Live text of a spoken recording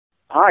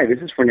Hi, this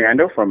is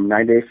Fernando from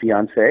 9 Day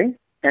Fiancé,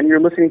 and you're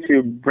listening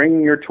to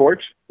Bring Your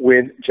Torch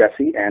with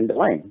Jesse and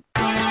Elaine.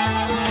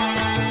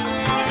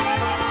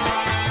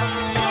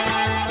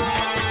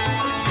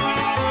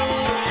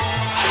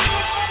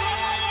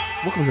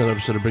 Welcome to another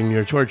episode of Bring Me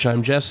Your Torch.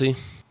 I'm Jesse.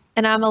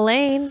 And I'm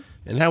Elaine.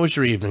 And how was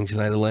your evening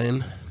tonight,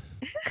 Elaine?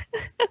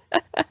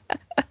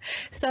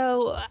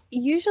 So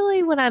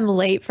usually when I'm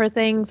late for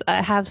things,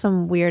 I have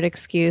some weird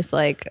excuse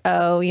like,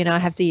 I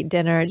have to eat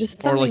dinner.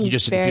 Just something or like you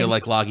just didn't feel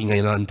like logging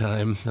in on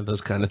time,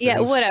 those kind of things. Yeah,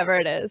 whatever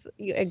it is.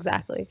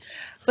 Exactly.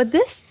 But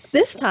this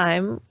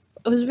time,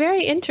 it was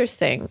very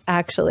interesting,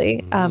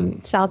 actually.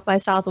 South by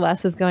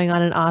Southwest is going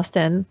on in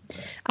Austin.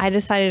 I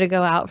decided to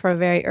go out for a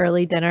very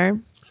early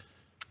dinner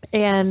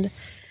and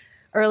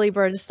early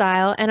bird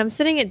style. And I'm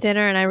sitting at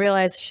dinner and I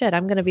realized, shit,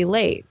 I'm going to be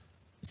late.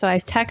 So I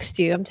text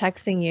you. I'm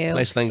texting you.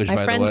 Nice language,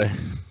 by the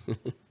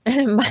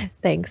way.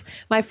 Thanks.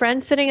 My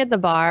friend's sitting at the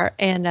bar,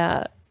 and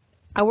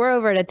we're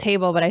over at a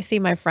table, but I see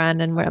my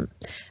friend, and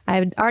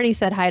I've already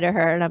said hi to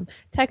her, and I'm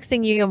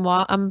texting you, and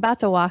I'm about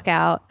to walk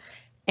out,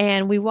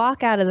 and we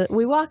walk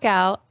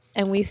out,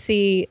 and we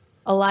see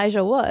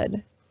Elijah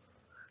Wood.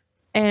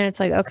 And it's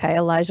like, okay,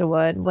 Elijah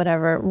Wood,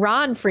 whatever.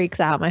 Ron freaks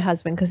out, my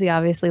husband, because he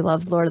obviously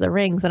loves Lord of the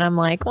Rings. And I'm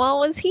like,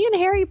 well, was he in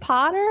Harry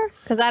Potter?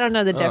 Because I don't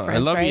know the difference. I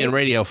love you in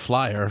Radio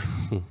Flyer.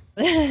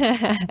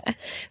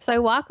 So I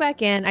walk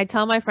back in. I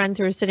tell my friends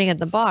who are sitting at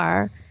the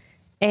bar.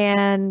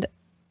 And,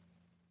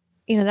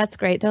 that's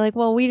great. They're like,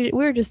 well, we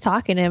were just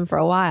talking to him for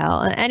a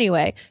while.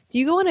 Anyway, do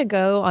you want to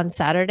go on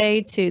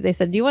Saturday they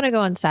said, do you want to go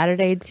on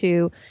Saturday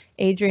to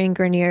Adrian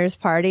Grenier's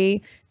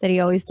party that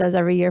he always does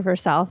every year for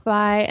South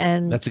by?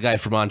 And that's a guy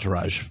from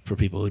Entourage, for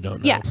people who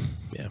don't know.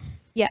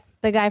 Yeah,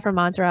 the guy from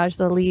Entourage,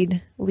 the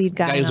lead guy. The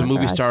guy who's a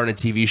movie star in a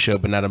TV show,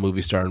 but not a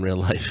movie star in real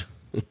life.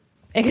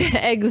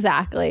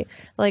 Exactly.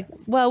 Like,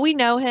 well, we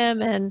know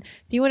him, and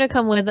do you want to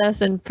come with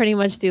us and pretty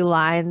much do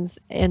lines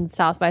in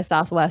South by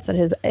Southwest at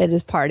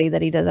his party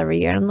that he does every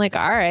year? And I'm like,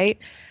 all right.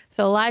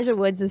 So Elijah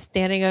Woods is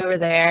standing over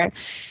there.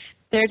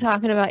 They're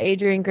talking about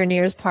Adrian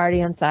Grenier's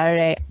party on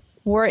Saturday.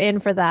 We're in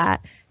for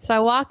that. So I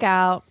walk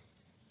out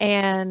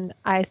and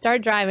I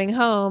start driving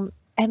home.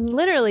 And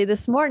literally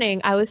this morning,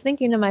 I was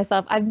thinking to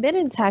myself, I've been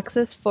in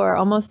Texas for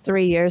almost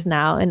 3 years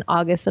now. In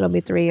August, it'll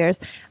be 3 years.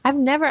 I've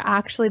never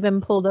actually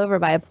been pulled over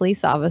by a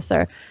police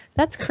officer.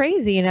 That's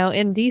crazy.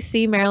 In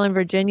D.C., Maryland,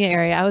 Virginia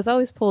area, I was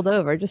always pulled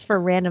over just for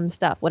random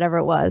stuff, whatever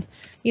it was,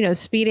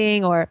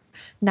 speeding or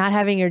not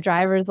having your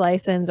driver's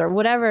license or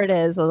whatever it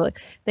is.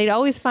 They'd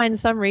always find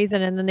some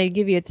reason and then they'd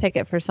give you a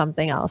ticket for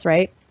something else,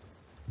 right?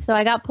 So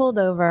I got pulled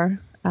over,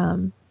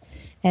 and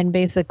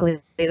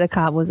basically the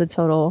cop was a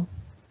total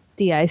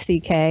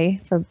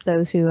DICK for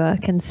those who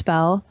can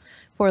spell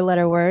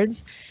 4-letter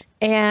words.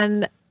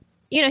 And,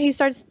 he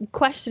starts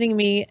questioning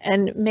me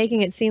and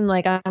making it seem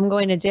like I'm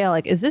going to jail.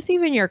 Like, is this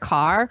even your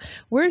car?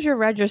 Where's your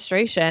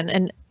registration?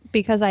 And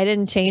because I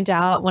didn't change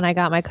out when I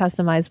got my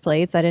customized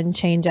plates, I didn't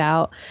change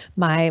out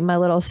my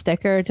little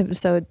sticker to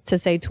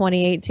say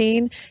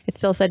 2018. It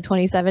still said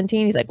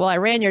 2017. He's like, well, I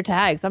ran your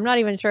tags. I'm not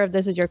even sure if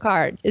this is your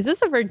car. Is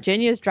this a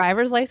Virginia's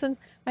driver's license?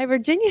 My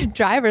Virginia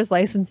driver's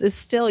license is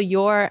still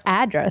your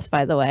address,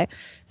 by the way.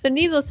 So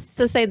needless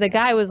to say, the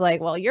guy was like,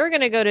 well, you're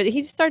going to go to,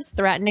 he starts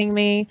threatening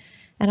me.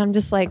 And I'm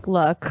just like,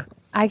 look,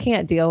 I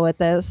can't deal with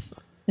this.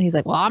 And he's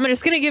like, well, I'm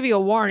just going to give you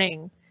a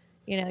warning.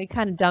 He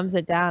kind of dumbs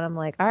it down. I'm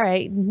like, all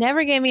right,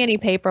 never gave me any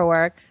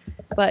paperwork.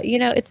 But,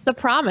 it's the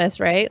promise,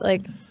 right?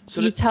 Like,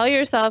 so you tell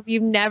yourself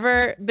you've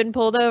never been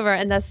pulled over.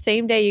 And the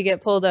same day you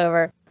get pulled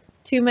over,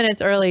 2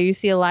 minutes earlier, you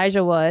see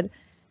Elijah Wood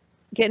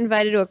get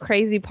invited to a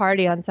crazy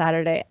party on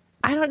Saturday.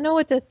 I don't know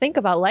what to think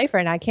about life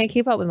right now. I can't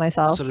keep up with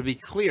myself. So to be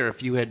clear,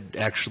 if you had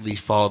actually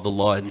followed the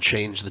law and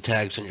changed the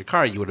tags on your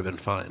car, you would have been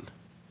fine.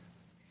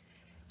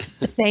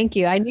 Thank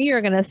you. I knew you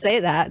were going to say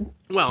that.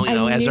 Well,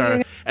 as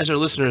our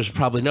listeners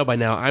probably know by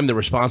now, I'm the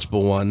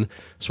responsible one.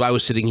 So I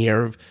was sitting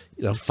here,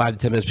 5 to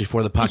 10 minutes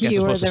before the podcast was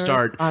supposed to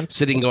start,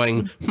 sitting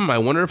going, I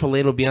wonder if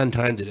Elaine will be on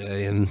time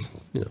today. And,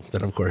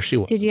 then of course she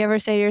will. Did you ever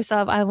say to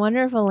yourself, I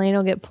wonder if Elaine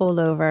will get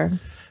pulled over?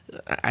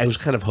 I was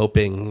kind of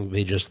hoping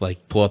they just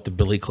pull out the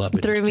billy club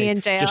and threw me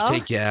in jail. Just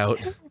take you out,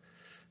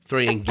 throw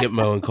you in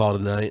Gitmo and call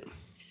it a night.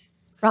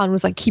 Ron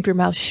was like, keep your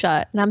mouth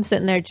shut. And I'm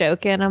sitting there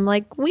joking. I'm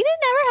like, we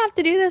didn't ever have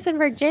to do this in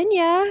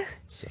Virginia.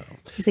 So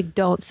he's like,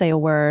 don't say a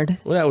word.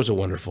 Well, that was a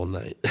wonderful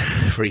night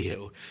for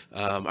you.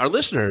 Our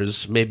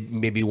listeners may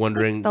be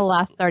wondering the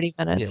last 30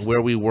 minutes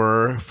where we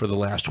were for the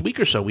last week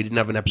or so. We didn't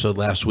have an episode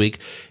last week.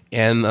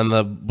 And on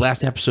the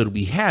last episode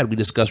we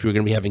discussed we were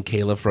going to be having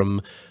Kailah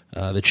from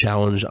the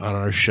challenge on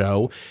our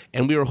show.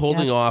 And we were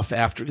holding off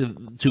after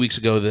 2 weeks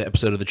ago. The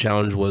episode of the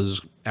challenge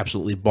was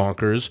absolutely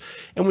bonkers.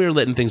 And we were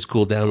letting things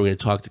cool down. We were going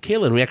to talk to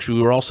Kailah. And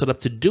we were all set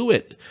up to do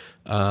it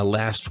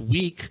last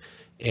week.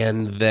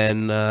 And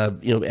then,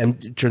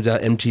 it turns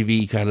out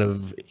MTV kind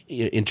of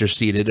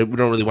interceded. We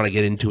don't really want to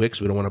get into it because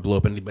we don't want to blow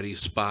up anybody's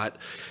spot.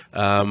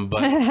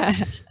 But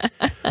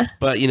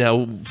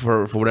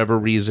for whatever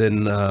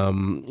reason,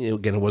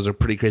 again, it was a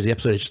pretty crazy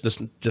episode.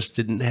 It just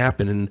didn't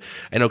happen. And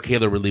I know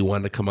Kailah really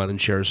wanted to come on and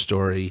share a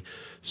story.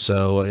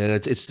 So and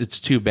it's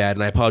too bad,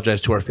 and I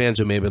apologize to our fans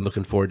who may have been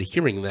looking forward to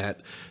hearing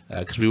that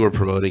because we were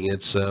promoting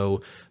it.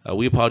 So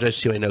we apologize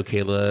to you. I know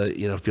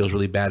Kailah, feels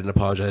really bad, and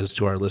apologize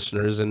to our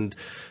listeners. And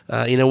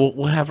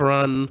we'll have her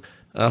on.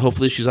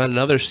 Hopefully she's on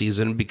another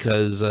season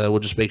because we'll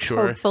just make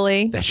sure.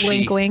 Hopefully, that she,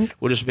 wink, wink.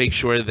 We'll just make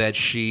sure that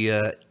she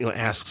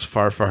asks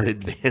far in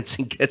advance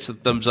and gets a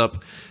thumbs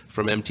up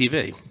from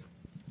MTV.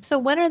 So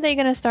when are they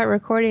going to start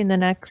recording the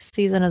next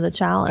season of the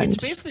challenge?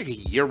 It's basically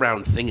a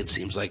year-round thing, it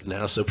seems like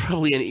now. So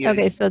probably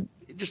okay. So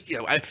just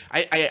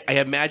I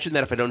imagine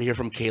that if I don't hear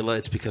from Kailah,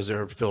 it's because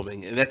they're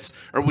filming, and that's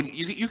or when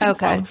you can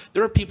follow,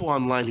 there are people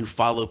online who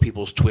follow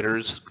people's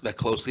Twitters that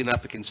closely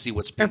enough that can see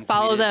what's being or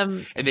follow tweeted,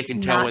 them and they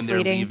can tell when they're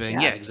tweeting.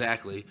 leaving. Yeah,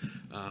 exactly.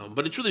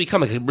 But it's really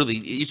become like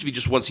it used to be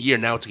just once a year.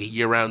 Now it's like a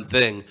year-round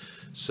thing.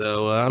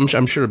 So I'm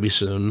sure it'll be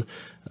soon.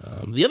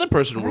 The other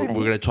person we're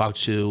going to talk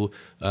to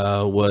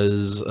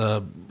was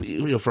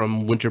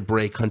from Winter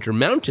Break, Hunter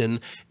Mountain,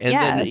 and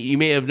then you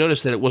may have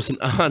noticed that it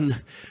wasn't on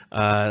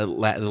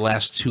the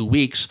last 2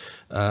 weeks.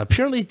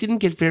 Apparently, it didn't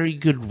get very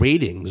good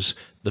ratings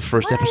the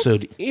first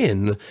episode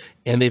in,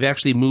 and they've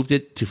actually moved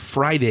it to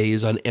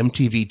Fridays on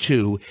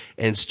MTV2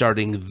 and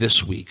starting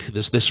this week,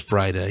 this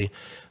Friday.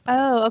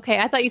 Oh, okay.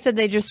 I thought you said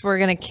they just were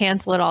going to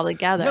cancel it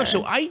altogether. No,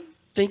 so I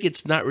think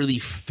it's not really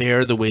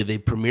fair the way they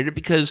premiered it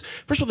because,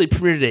 first of all, they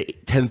premiered it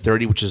at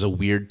 10:30, which is a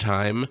weird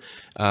time.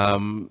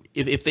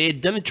 If they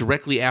had done it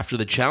directly after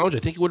the challenge, I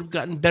think it would have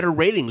gotten better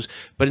ratings.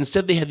 But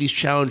instead, they had these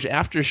challenge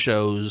after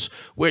shows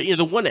where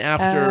the one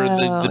after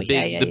the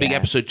big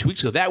episode 2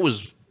 weeks ago, there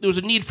was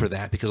a need for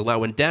that because a lot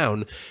went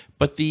down.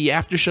 But the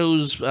after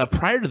shows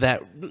prior to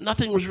that,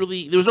 nothing was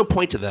really – there was no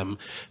point to them.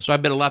 So I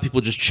bet a lot of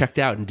people just checked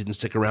out and didn't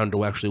stick around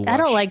to actually watch. I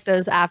don't like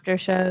those after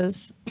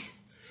shows.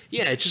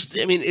 Yeah, it's just,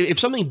 I mean, if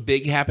something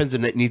big happens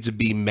and it needs to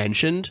be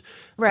mentioned,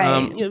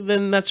 right,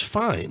 then that's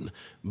fine.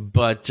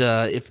 But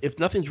if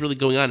nothing's really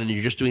going on and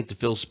you're just doing it to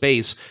fill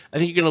space, I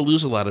think you're going to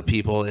lose a lot of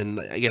people. And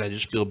again, I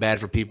just feel bad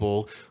for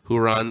people who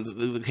are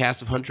on the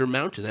cast of Hunter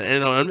Mountain.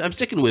 And I'm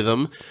sticking with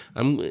them.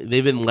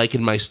 They've been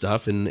liking my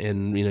stuff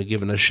and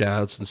giving us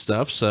shouts and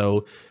stuff.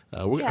 So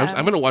I'm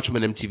going to watch them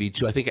on MTV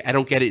too. I think I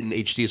don't get it in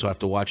HD, so I have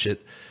to watch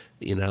it,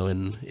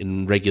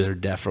 in regular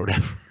def or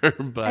whatever.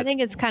 But I think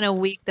it's kind of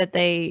weak that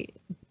they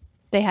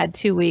had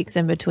 2 weeks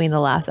in between the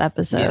last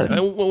episode. Yeah,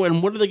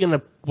 and what are they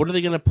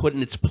gonna put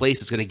in its place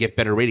that's gonna get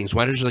better ratings?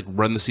 Why don't you just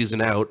run the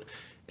season out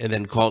and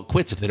then call it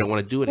quits if they don't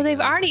want to do it? Well, again?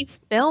 they've already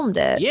filmed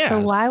it. Yeah. So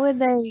why would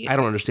they? I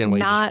don't understand why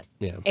not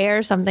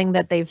air something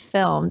that they've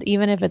filmed,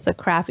 even if it's a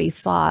crappy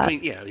slot. I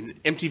mean,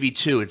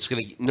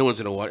 MTV2, no one's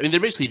gonna watch. I mean, they're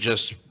basically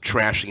just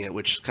trashing it,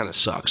 which kind of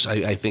sucks.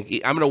 I think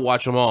I'm gonna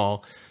watch them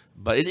all,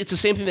 but it's the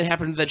same thing that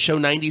happened to that show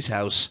 90s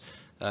House.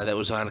 That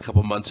was on a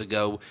couple months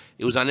ago.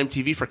 It was on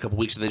MTV for a couple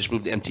weeks, and they just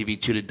moved to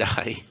MTV2 to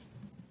die.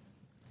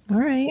 All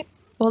right.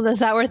 Well, is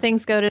that where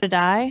things go to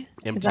die?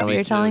 MTV2, is that what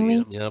you're telling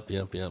me? Yep.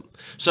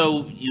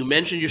 So you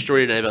mentioned your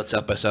story tonight about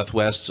South by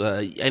Southwest.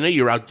 I know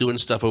you were out doing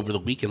stuff over the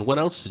weekend. What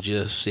else? Did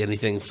you see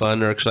anything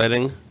fun or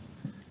exciting?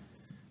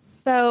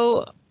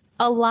 So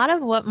a lot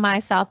of what my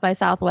South by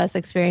Southwest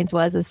experience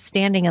is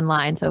standing in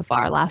line so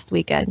far last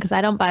weekend because I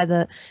didn't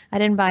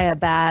buy a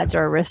badge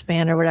or a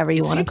wristband or whatever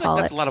you want to call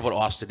it. That's a lot of what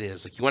Austin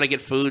is. Like, you want to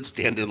get food,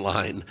 stand in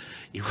line.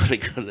 You want to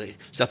go to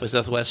South by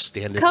Southwest,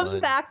 stand in line. Come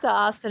back to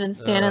Austin and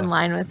stand in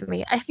line with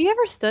me. Have you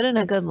ever stood in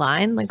a good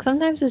line? Like,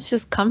 sometimes it's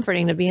just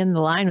comforting to be in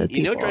the line with people.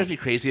 You know what drives me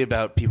crazy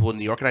about people in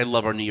New York, and I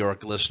love our New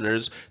York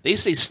listeners? They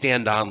say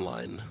stand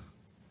online.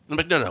 I'm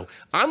like, no.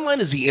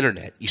 Online is the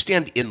internet. You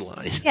stand in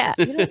line. Yeah,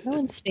 no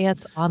one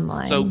stands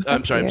online. So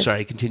I'm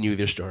sorry. Continue with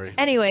your story.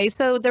 Anyway,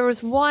 so there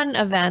was one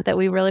event that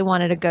we really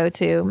wanted to go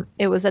to.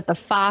 It was at the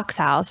Fox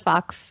House,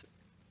 Fox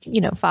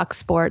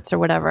Sports or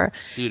whatever.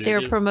 They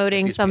were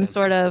promoting some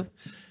sort of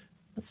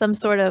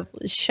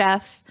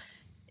chef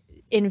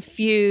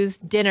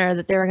infused dinner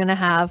that they were going to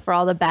have for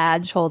all the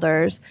badge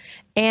holders,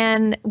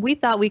 and we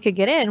thought we could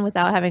get in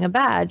without having a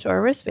badge or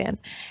a wristband.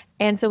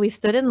 And so we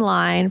stood in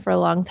line for a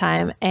long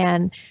time,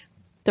 and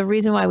the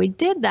reason why we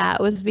did that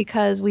was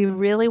because we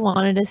really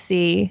wanted to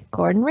see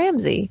Gordon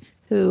Ramsay,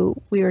 who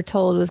we were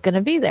told was going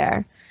to be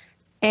there.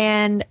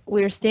 And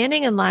we were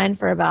standing in line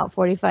for about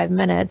 45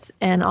 minutes,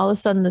 and all of a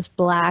sudden this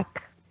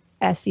black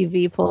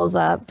SUV pulls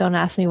up. Don't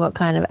ask me what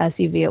kind of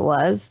SUV it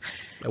was.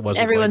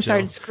 Everyone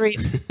started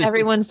screaming.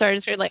 Everyone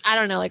started screaming, like, I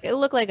don't know, like it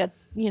looked like a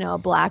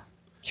black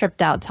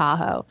tripped out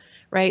Tahoe,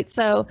 right?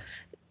 So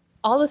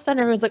all of a sudden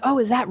everyone's like, oh,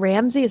 is that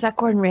Ramsay? Is that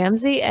Gordon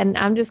Ramsay? And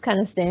I'm just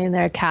kind of standing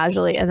there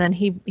casually. And then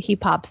he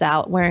pops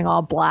out wearing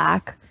all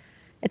black.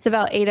 It's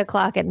about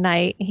 8:00 at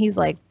night. He's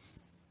like,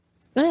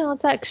 well,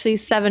 it's actually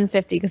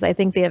 7:50 because I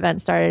think the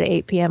event started at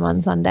 8 p.m.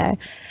 on Sunday.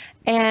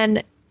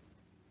 And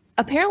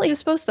apparently he was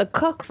supposed to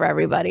cook for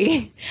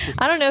everybody.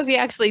 I don't know if he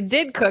actually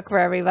did cook for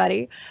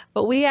everybody,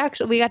 but we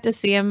got to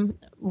see him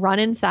run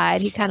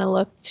inside. He kind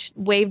of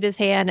waved his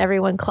hand,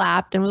 everyone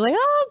clapped and was like,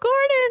 oh,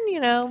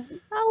 Gordon, oh,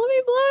 let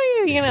me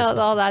blow you,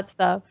 all that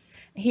stuff.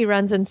 He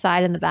runs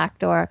inside in the back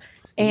door.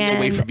 And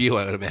away from you,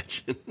 I would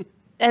imagine.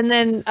 And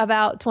then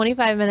about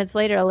 25 minutes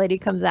later, a lady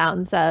comes out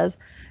and says,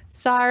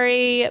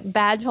 sorry,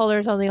 badge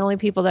holders are the only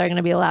people that are going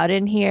to be allowed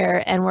in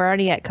here, and we're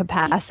already at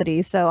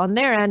capacity. So on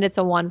their end, it's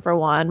a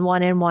 1-for-1,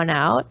 1 in, 1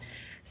 out.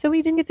 So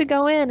we didn't get to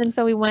go in, and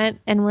so we went,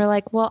 and we're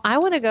like, well, I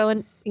want to go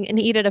and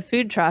eat at a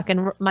food truck.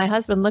 And my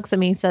husband looks at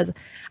me and says,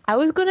 I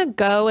was going to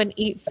go and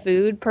eat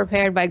food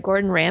prepared by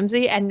Gordon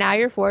Ramsay, and now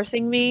you're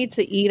forcing me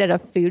to eat at a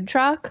food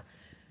truck?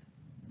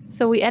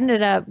 So we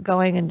ended up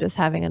going and just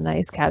having a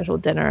nice casual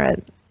dinner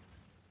at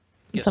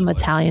some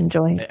Italian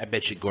joint. I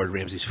bet you Gordon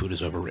Ramsay's food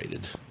is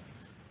overrated.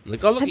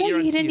 Like, oh, look, I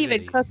bet he didn't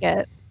even cook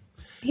it.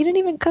 He didn't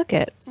even cook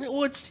it.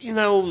 Well, it's,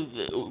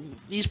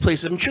 these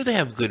places, I'm sure they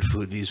have good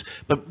food,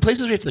 but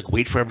places where you have to like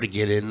wait forever to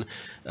get in.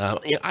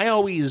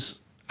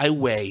 I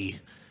weigh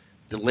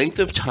the length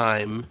of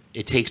time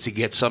it takes to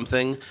get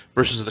something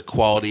versus the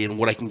quality and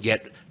what I can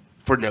get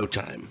for no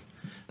time.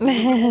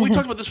 We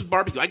talked about this with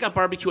barbecue. I got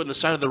barbecue on the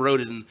side of the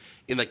road in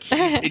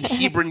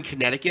Hebron,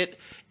 Connecticut,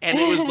 and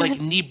it was like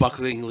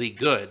knee-bucklingly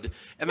good.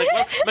 And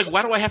like,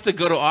 why do I have to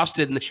go to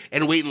Austin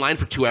and wait in line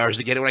for 2 hours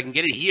to get it when I can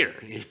get it here?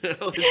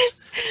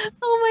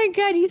 Oh my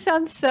God, you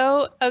sound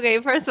so okay.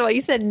 First of all,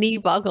 you said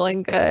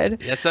knee-buckling good.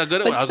 That's how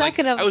good it was.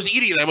 I was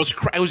eating it.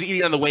 I was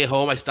eating on the way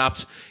home. I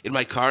stopped in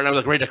my car and I was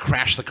like ready to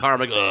crash the car. I'm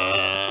like,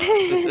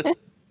 ugh.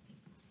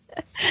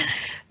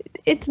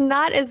 It's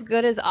not as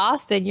good as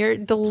Austin. You're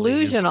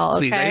delusional.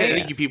 Please. Okay. I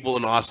think you people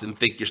in Austin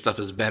think your stuff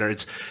is better.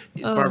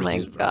 Oh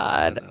my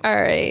God. All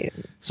right.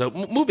 So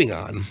moving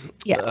on.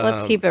 Yeah,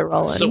 let's keep it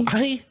rolling. So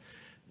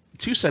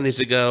 2 Sundays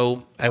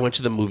ago, I went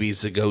to the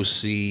movies to go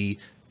see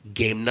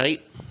Game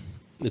Night.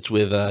 It's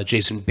with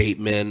Jason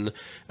Bateman.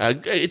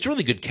 It's a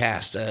really good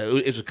cast.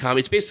 It's a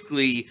comedy. It's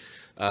basically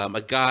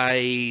a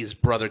guy's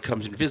brother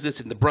comes and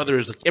visits, and the brother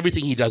is like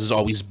everything he does is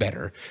always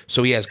better.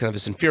 So he has kind of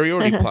this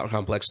inferiority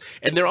complex,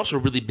 and they're also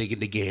really big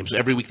into games.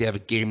 Every week they have a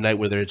game night,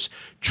 whether it's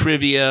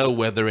trivia,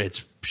 whether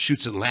it's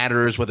shoots and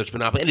ladders, whether it's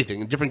Monopoly,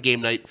 anything, a different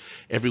game night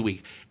every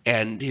week.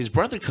 And his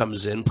brother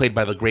comes in, played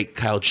by the great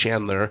Kyle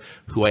Chandler,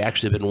 who I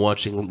actually have been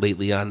watching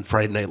lately on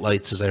Friday Night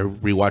Lights as I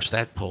rewatched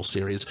that whole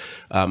series,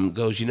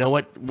 goes, you know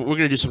what, we're going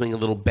to do something a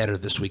little better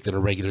this week than a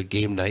regular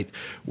game night.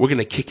 We're going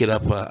to kick it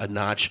up a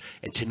notch,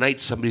 and tonight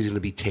somebody's going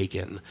to be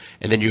taken,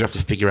 and then you're going to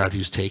have to figure out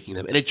who's taking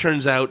them. And it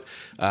turns out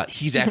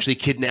he's actually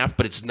kidnapped,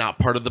 but it's not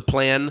part of the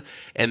plan,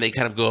 and they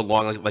kind of go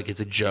along like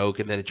it's a joke,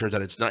 and then it turns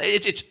out it's not.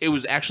 It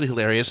was actually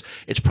hilarious.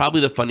 It's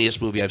probably the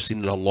funniest movie I've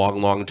seen in a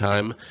long, long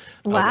time.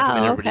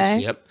 Wow, okay.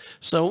 See it.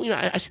 So,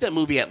 I see that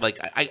movie at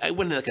I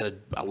went in like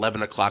an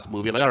 11 o'clock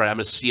movie. I'm like, all right, I'm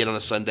going to see it on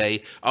a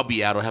Sunday. I'll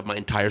be out. I'll have my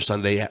entire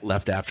Sunday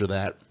left after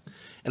that.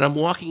 And I'm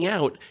walking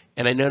out,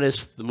 and I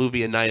notice the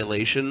movie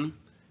Annihilation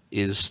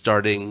is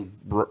starting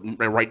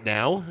right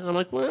now. And I'm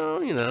like, well,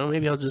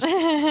 maybe I'll just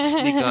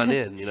sneak on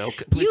in, You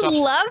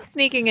love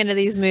sneaking into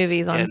these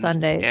movies on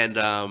Sundays. And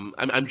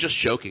I'm just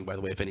joking, by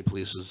the way, if any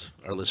police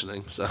are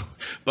listening. So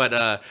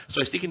I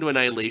sneak into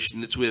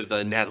Annihilation. It's with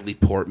Natalie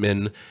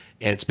Portman,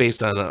 and it's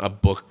based on a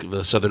book,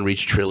 the Southern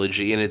Reach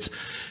trilogy. And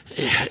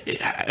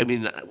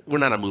we're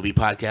not a movie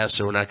podcast,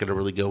 so we're not going to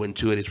really go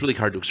into it. It's really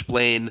hard to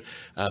explain.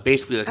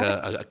 Basically, like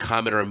a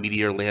comet or a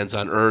meteor lands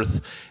on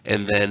Earth,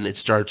 and then it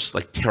starts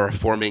like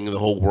terraforming the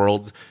whole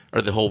world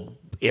or the whole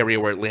area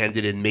where it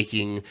landed and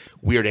making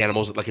weird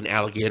animals like an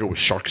alligator with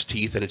shark's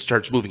teeth, and it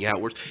starts moving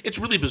outwards. It's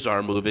a really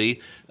bizarre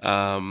movie.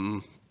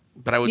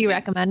 But I would. Do you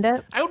recommend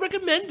it? I would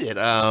recommend it.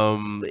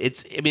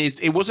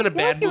 It wasn't a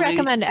bad movie. You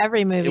recommend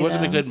every movie. It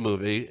wasn't a good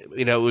movie.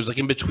 It was like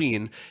in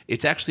between.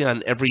 It's actually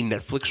on every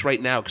Netflix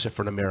right now except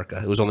for in America.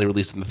 It was only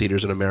released in the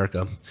theaters in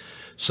America.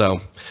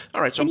 So,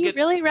 all right. So, you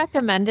really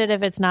recommend it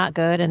if it's not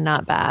good and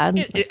not bad?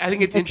 I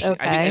think it's interesting.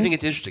 Okay. I think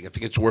it's interesting. I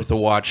think it's worth a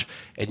watch,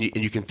 and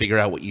you can figure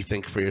out what you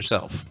think for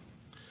yourself.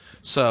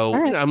 So,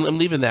 right. I'm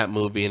leaving that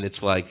movie, and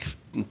it's like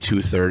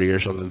 2:30 or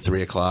something,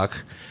 3 o'clock.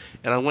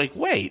 And I'm like,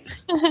 wait,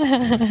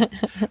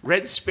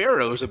 Red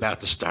Sparrow's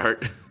about to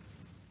start.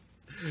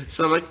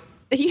 So I'm like,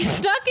 you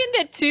snuck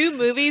into 2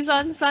 movies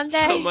on Sunday?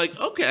 So I'm like,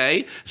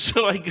 okay.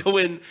 So I go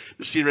in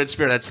to see Red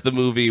Sparrow. That's the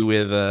movie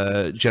with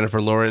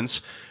Jennifer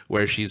Lawrence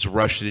where she's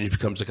Russian and she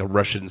becomes like a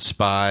Russian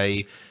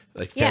spy,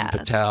 like femme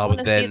fatale.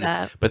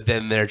 But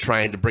then they're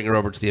trying to bring her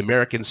over to the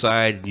American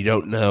side and you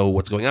don't know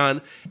what's going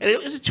on. And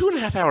it was a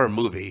 2.5-hour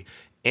movie.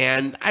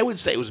 And I would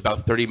say it was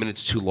about 30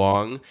 minutes too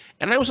long.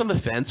 And I was on the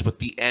fence, but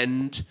the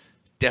end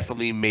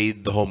definitely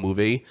made the whole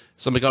movie.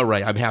 So I'm like, all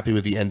right, I'm happy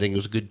with the ending. It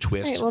was a good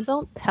twist. Right, well,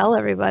 don't tell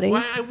everybody.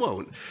 Well, I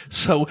won't.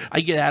 So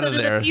I get out of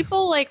there. The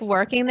people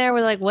working there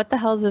were like, what the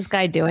hell is this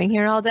guy doing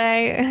here all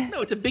day? No,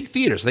 it's a big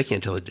theater, so they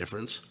can't tell the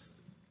difference.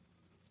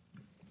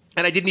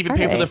 And I didn't even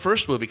pay for the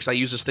first movie because I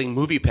use this thing,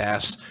 Movie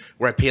Pass,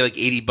 where I pay like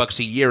 $80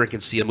 a year and can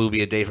see a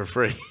movie a day for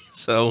free.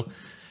 So...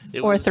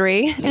 Or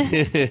 3.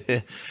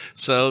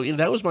 So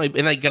that was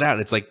and I get out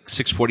and it's like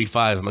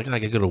 6:45. I'm like, I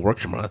gotta go to work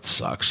tomorrow. That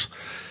sucks.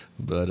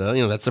 But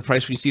that's the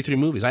price when you see 3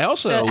 movies. I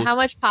also. So how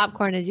much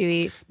popcorn did you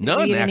eat?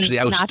 None, actually.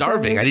 I was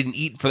starving. I didn't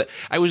eat for that.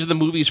 I was in the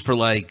movies for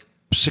like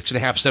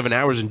 6.5, 7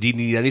 hours and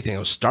didn't eat anything. I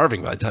was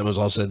starving by the time it was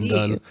all said and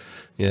done.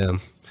 Yeah.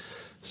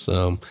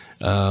 So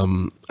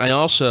I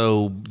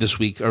also this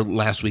week or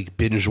last week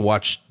binge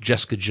watched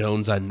Jessica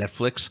Jones on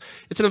Netflix.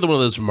 It's another one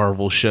of those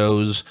Marvel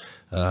shows.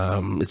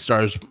 It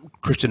stars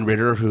Kristen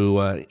Ritter, who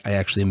I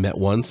actually met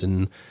once,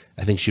 and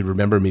I think she'd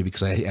remember me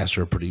because I asked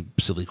her a pretty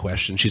silly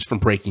question. She's from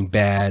Breaking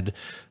Bad.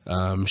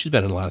 She's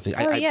been in a lot of things.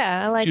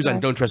 I like She was her. on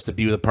Don't Trust the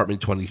Bee with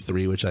Apartment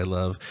 23, which I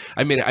love.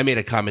 I made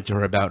a comment to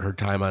her about her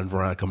time on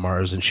Veronica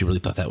Mars, and she really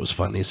thought that was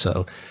funny.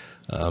 So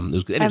it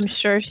was good. I'm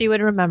sure she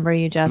would remember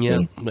you, Jesse.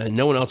 Yeah,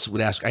 no one else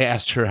would ask. I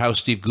asked her how's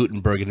Steve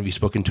Guttenberg and have you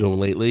spoken to him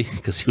lately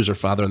because he was her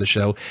father on the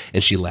show,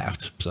 and she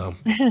laughed. So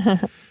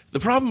the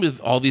problem with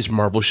all these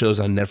Marvel shows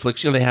on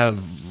Netflix, they have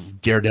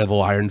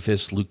Daredevil, Iron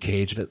Fist, Luke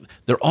Cage.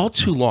 They're all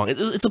too long.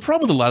 It's a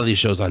problem with a lot of these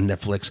shows on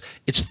Netflix.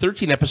 It's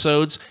 13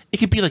 episodes. It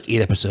could be like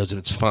 8 episodes and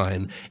it's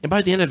fine. And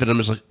by the end of it, I'm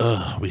just like,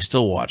 ugh, are we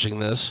still watching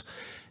this?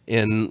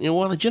 And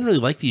while I generally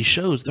like these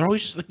shows, they're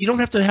always just like, you don't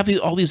have to have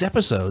all these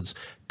episodes.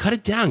 Cut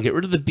it down. Get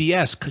rid of the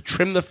BS.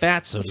 Trim the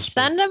fat, so to speak.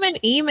 Send them an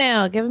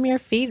email. Give them your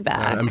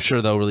feedback. I'm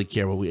sure they'll really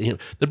care what we.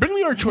 The Bring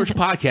Me Our Torch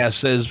podcast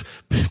says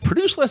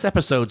produce less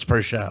episodes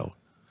per show.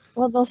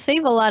 Well, they'll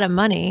save a lot of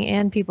money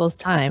and people's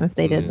time if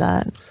they did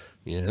that.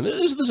 Yeah,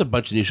 there's a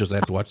bunch of new shows I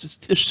have to watch.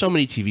 There's so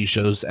many TV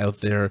shows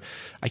out there.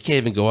 I can't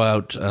even go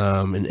out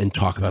and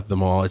talk about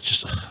them all. It's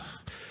just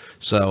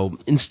so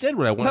instead,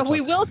 what I want. But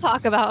we will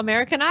talk about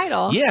American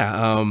Idol.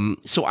 Yeah.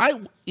 So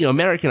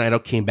American Idol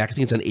came back. I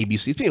think it's on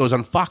ABC. It was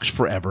on Fox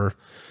forever.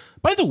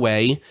 By the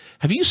way,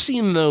 have you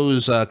seen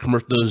those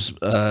commercials?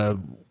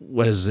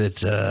 What is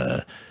it?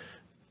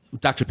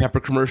 Dr. Pepper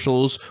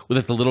commercials with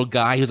like the little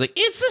guy who's like,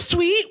 "It's a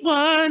sweet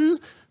one."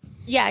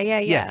 Yeah.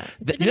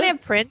 Didn't they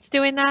have Prince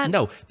doing that?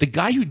 No, the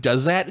guy who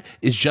does that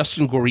is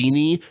Justin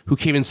Guarini, who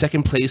came in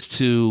second place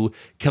to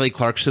Kelly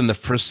Clarkson the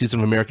first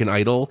season of American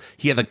Idol.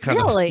 He had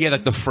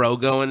the fro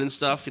going and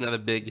stuff, the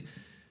big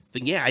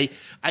thing. Yeah,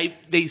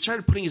 they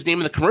started putting his name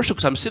in the commercial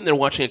because I'm sitting there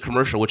watching a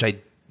commercial, which I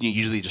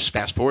usually just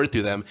fast forward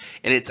through them,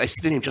 and I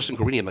see the name Justin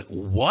Guarini. I'm like,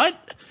 what?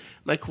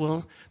 I'm like,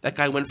 well, that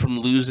guy went from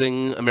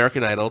losing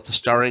American Idol to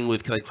starring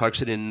with Kelly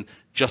Clarkson in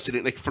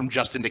Justin, like from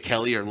Justin to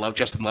Kelly or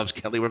Justin Loves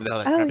Kelly, whatever the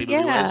hell that crappy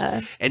movie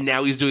was. And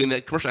now he's doing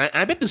that commercial.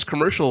 I bet this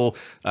commercial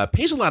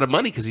pays a lot of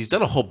money because he's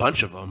done a whole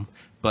bunch of them.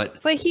 But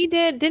he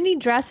didn't he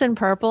dress in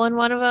purple in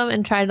one of them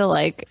and try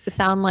to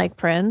sound like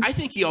Prince? I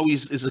think he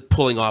always is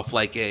pulling off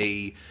like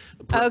a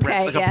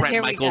Bret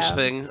Michaels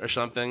thing or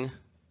something.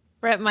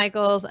 Bret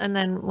Michaels, and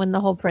then when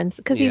the whole Prince,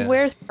 because he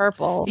wears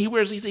purple.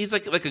 He's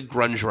like a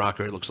grunge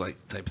rocker, it looks like,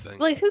 type thing.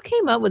 Like, who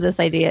came up with this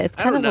idea? It's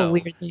kind of a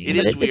weird thing. It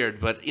is weird,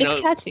 but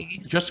it's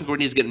catchy. Justin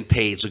Guarini's getting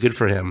paid, so good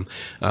for him.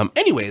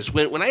 Anyways,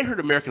 when I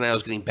heard American Idol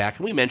was getting back,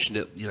 and we mentioned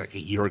it like a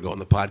year ago on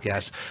the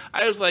podcast,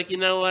 I was like, you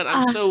know what?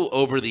 I'm so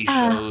over these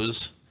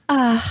shows.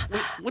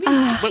 What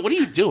are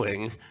you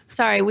doing?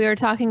 Sorry, we were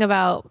talking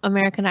about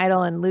American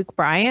Idol and Luke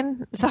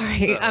Bryan.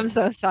 Sorry, I'm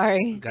so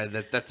sorry. God,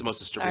 that's the most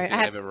disturbing thing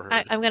I've ever heard.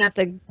 I'm gonna have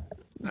to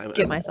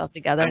get myself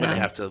together. I'm gonna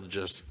have to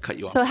just cut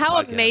you off. So how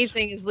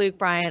amazing is Luke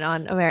Bryan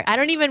on American? I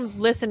don't even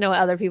listen to what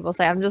other people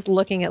say. I'm just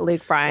looking at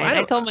Luke Bryan.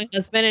 I told my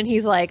husband, and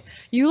he's like,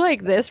 "You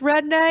like this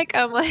redneck?"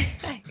 I'm like.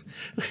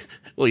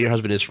 Well, your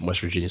husband is from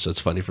West Virginia, so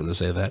it's funny for him to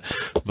say that.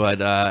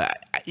 But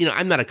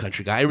I'm not a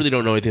country guy. I really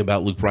don't know anything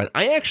about Luke Bryan.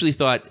 I actually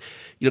thought.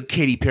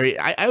 Katy Perry.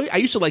 I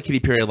used to like Katy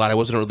Perry a lot. I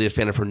wasn't really a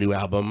fan of her new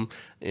album.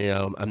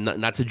 I'm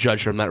not to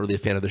judge her. I'm not really a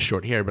fan of the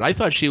short hair, but I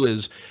thought she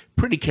was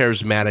pretty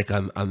charismatic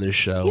on this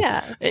show.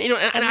 Yeah. And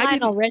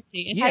Lionel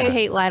Richie. How you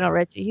hate Lionel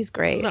Richie? He's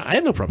great. No, I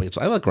have no problem.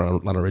 I like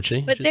Lionel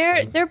Richie. But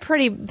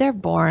they're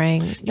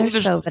boring. They're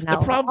so vanilla.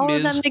 The problem All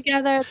of them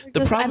together.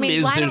 The problem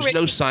is there's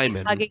no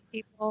Simon.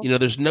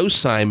 There's no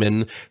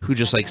Simon who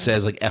just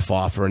says F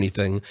off or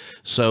anything.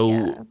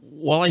 So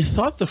while I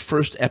thought the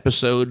first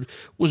episode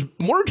was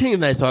more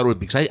entertaining than I thought it would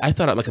be, because I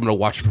thought I'm going to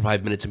watch it for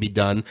 5 minutes and be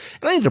done,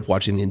 and I ended up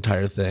watching the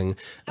entire thing.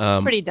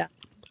 It's pretty dumb.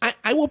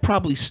 I will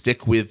probably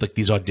stick with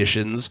these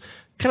auditions,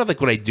 kind of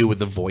like what I do with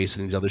The Voice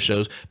and these other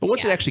shows. But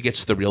once it actually gets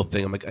to the real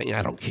thing, I'm like,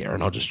 I don't care,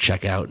 and I'll just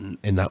check out and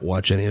not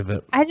watch any of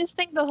it. I just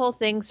think the whole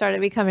thing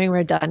started becoming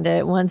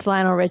redundant once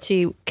Lionel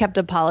Richie kept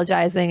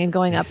apologizing and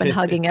going up and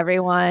hugging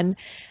everyone,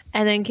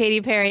 and then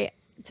Katy Perry.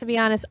 To be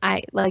honest,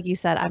 like you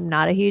said, I'm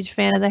not a huge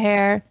fan of the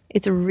hair.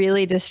 It's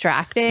really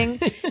distracting.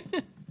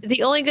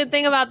 The only good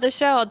thing about the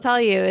show, I'll tell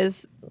you,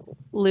 is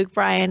Luke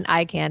Bryan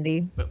eye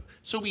candy.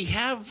 So we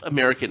have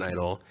American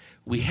Idol,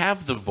 we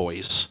have The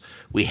Voice,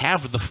 we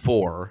have The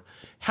Four.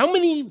 How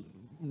many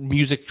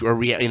music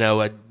or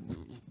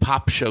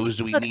pop shows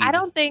do we need? I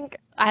don't think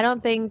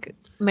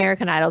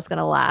American Idol is going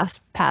to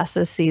last past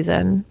this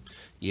season.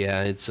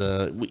 Yeah, it's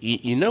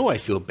I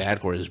feel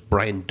bad for is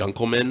Brian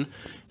Dunkelman.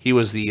 He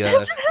was the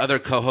other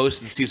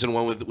co-host in season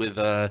 1 with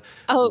Ryan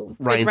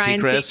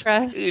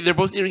Seacrest. They're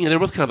both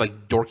kind of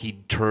like dorky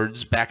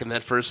turds back in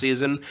that first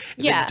season.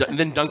 And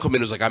then Dunkelman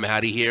was like, "I'm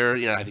out of here."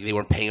 I think they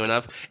weren't paying him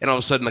enough. And all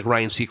of a sudden,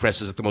 Ryan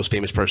Seacrest is the most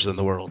famous person in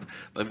the world.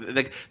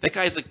 That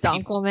guy's like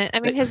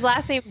Dunkelman. His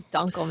last name's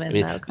Dunkelman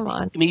though. Come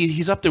on.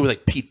 He's up there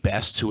with Pete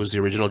Best, who was the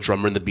original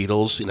drummer in the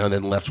Beatles.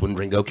 Then left when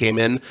Ringo came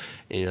in.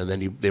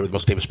 Then they were the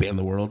most famous band in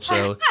the world.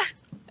 So.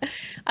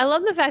 I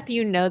love the fact that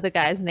you know the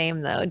guy's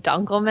name though,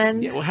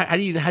 Dunkelman. Yeah, well, how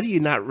do you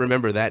not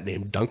remember that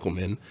name,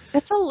 Dunkelman?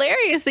 It's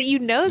hilarious that you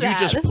know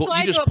that. You just pulled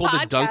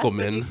a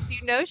Dunkelman.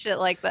 You know shit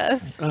like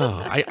this.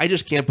 Oh, I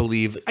just can't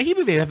believe. I can't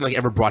believe they haven't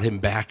ever brought him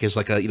back as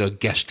like a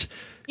guest.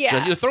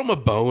 Yeah. Just, throw him a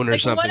bone or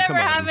something. Whatever Come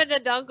on. happened to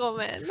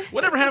Dunkelman?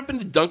 Whatever happened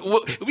to Dunkelman?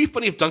 Well, it'd be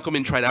funny if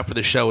Dunkelman tried out for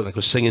the show and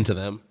was singing to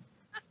them.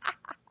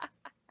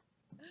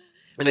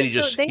 And then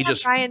they have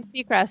Ryan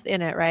Seacrest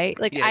in it, right?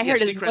 I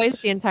heard his voice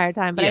the entire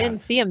time, but I didn't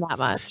see him that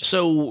much.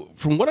 So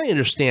from what I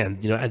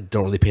understand, I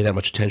don't really pay that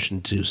much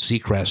attention to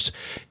Seacrest,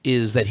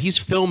 is that he's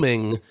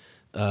filming,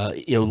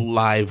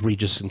 live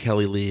Regis and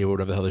Kelly Lee or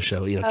whatever the hell the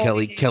show,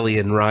 Kelly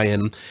and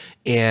Ryan,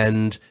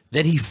 and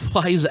then he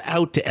flies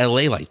out to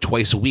LA like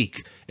twice a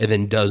week and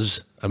then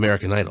does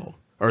American Idol,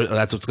 or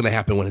that's what's going to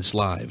happen when it's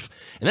live,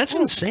 and that's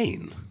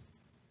insane.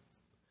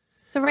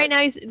 So right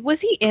now, was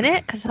he in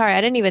it? Because sorry,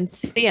 I didn't even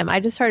see him. I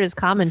just heard his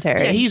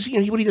commentary. Yeah, he's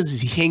what he does is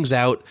he hangs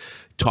out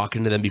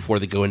talking to them before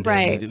they go in.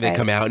 They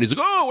come out and he's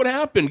like, "Oh, what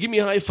happened? Give me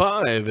a high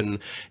five!" And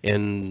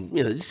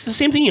it's the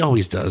same thing he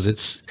always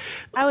does.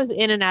 I was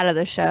in and out of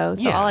the show,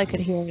 so all I could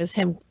hear was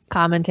him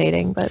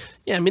commentating. But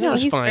yeah, I mean, it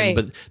was fine,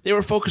 but they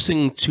were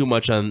focusing too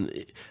much on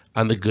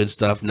the good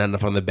stuff, not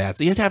enough on the bad.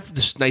 So you have to have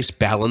this nice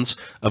balance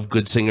of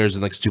good singers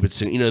and stupid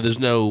singers. There's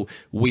no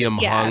William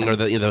Hung or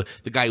the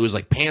guy who was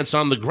like pants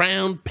on the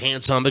ground,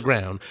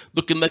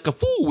 looking like a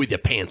fool with your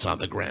pants on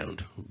the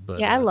ground.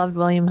 But, I loved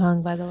William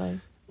Hung, by the way.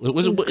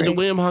 Is it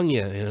William Hung?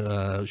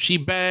 Yeah. She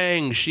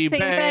bang. She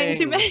bang.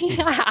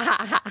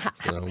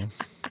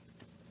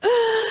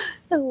 I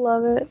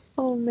love it.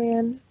 Oh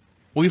man.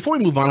 Well, before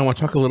we move on, I want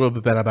to talk a little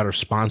bit about our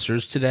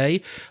sponsors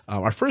today.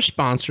 Our first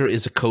sponsor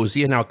is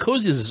Ecosia. Now,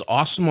 Ecosia is this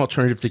awesome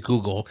alternative to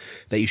Google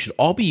that you should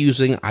all be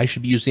using. I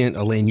should be using it.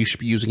 Elaine, you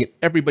should be using it.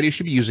 Everybody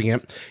should be using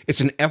it.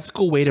 It's an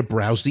ethical way to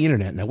browse the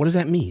internet. Now, what does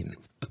that mean?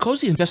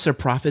 Ecosia invests their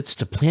profits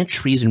to plant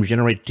trees and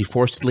regenerate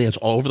deforested lands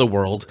all over the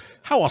world.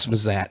 How awesome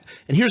is that?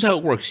 And here's how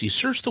it works. You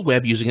search the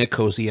web using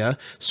Ecosia,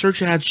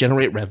 search ads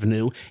generate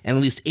revenue, and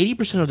at least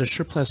 80% of their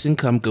surplus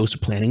income goes to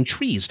planting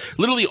trees.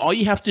 Literally, all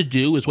you have to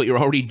do is what you're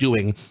already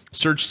doing,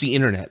 search the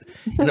internet.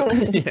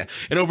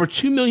 And over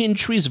 2 million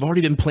trees have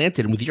already been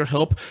planted, and with your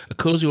help,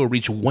 Ecosia will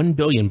reach 1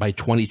 billion by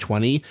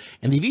 2020.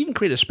 And they've even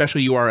created a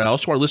special URL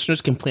so our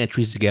listeners can plant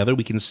trees together.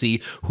 We can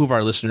see who of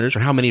our listeners or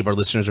how many of our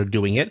listeners are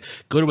doing it.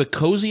 Go to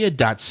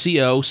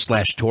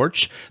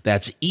ecosia.co/torch.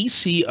 That's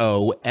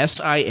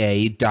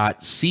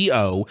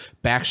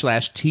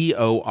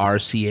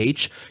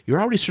ecosia.co/TORCH. You're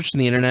already searching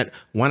the internet.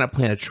 Why not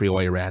plant a tree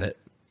while you're at it?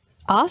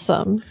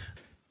 Awesome.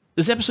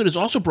 This episode is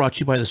also brought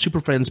to you by the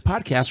Super Friends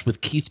podcast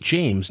with Keith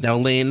James. Now,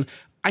 Elaine,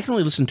 I can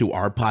only listen to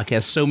our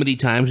podcast so many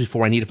times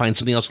before I need to find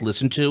something else to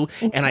listen to.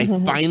 And I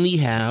finally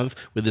have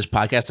with this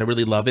podcast. I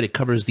really love it. It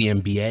covers the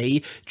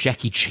NBA,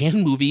 Jackie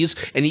Chan movies,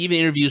 and even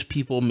interviews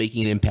people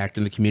making an impact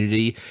in the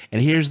community.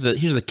 And here's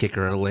the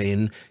kicker,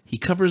 Elaine. He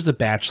covers The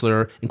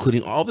Bachelor,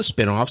 including all the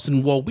spinoffs.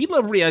 And while we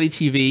love reality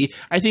TV,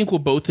 I think we'll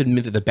both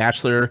admit that The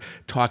Bachelor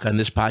talk on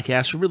this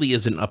podcast really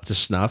isn't up to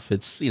snuff.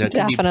 It's, it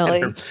can be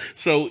better.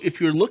 So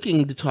if you're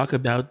looking to talk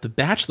about The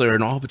Bachelor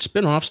and all of its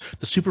spinoffs,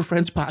 the Super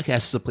Friends podcast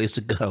is the place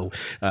to go.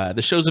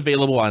 The show's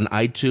available on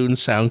iTunes,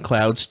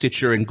 SoundCloud,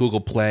 Stitcher, and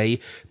Google Play.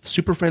 The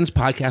Super Friends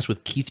podcast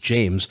with Keith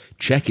James.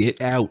 Check it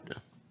out.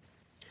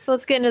 So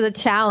let's get into the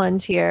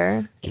challenge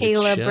here.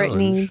 Kailah,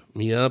 Brittany,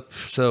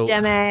 So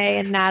Jemme,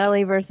 and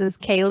Natalie versus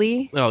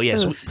Kaylee. Oh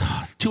yes,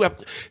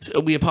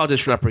 we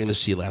apologize for not bringing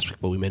this to you last week,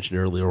 but we mentioned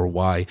earlier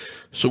why.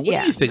 So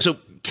what do you think? So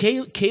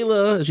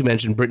Kailah, as you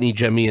mentioned, Brittany,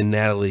 Jemme, and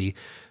Natalie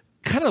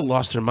kind of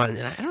lost her mind.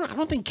 And I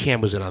don't think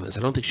Cam was in on this. I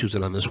don't think she was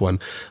in on this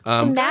one.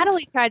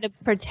 Natalie tried to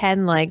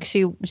pretend like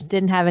she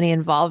didn't have any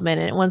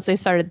involvement in it once they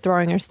started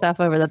throwing her stuff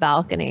over the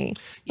balcony,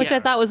 which I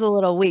thought was a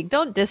little weak.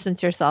 Don't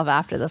distance yourself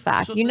after the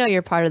fact. So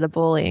you're part of the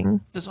bullying.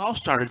 This all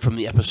started from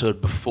the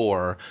episode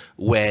before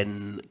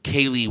when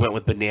Kaylee went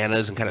with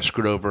bananas and kind of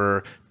screwed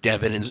over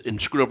Devin and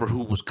screwed over who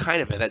was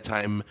kind of at that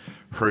time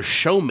her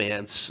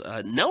showmance,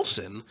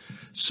 Nelson.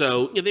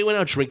 So they went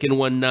out drinking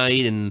one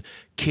night and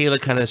Kailah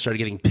kind of started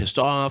getting pissed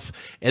off,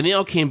 and they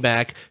all came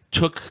back,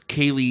 took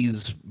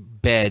Kaylee's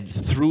bed,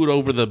 threw it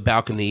over the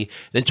balcony,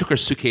 then took her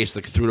suitcase,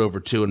 threw it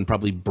over too, and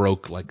probably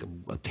broke a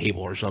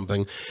table or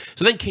something.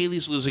 So then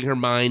Kaylee's losing her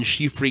mind.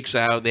 She freaks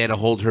out. They had to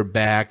hold her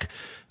back.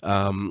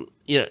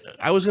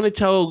 I was going to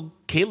tell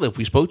Kailah if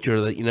we spoke to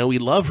her that, we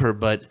love her,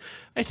 but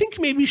I think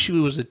maybe she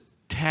was a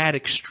tad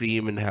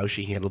extreme in how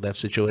she handled that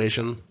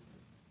situation.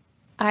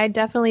 I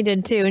definitely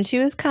did too, and she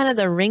was kind of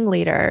the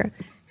ringleader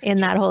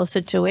in that whole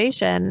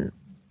situation.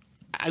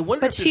 I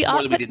wonder if there's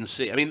more that we didn't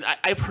see. I mean,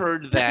 I've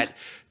heard that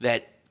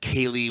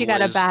Kaylee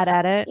got a bad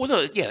at it. Well,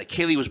 no,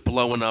 Kaylee was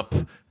blowing up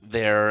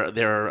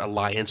their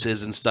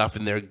alliances and stuff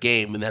in their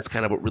game, and that's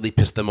kind of what really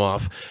pissed them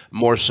off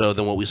more so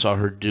than what we saw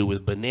her do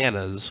with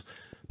bananas.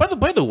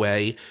 By the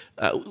way,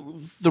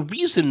 the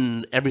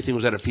reason everything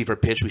was at a fever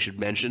pitch, we should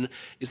mention,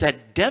 is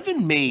that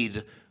Devin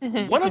made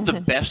one of the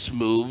best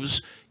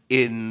moves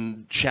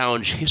in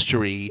challenge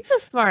history. He's a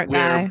smart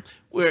guy.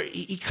 Where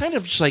he kind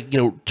of just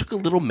took a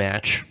little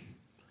match,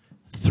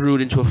 threw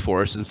it into a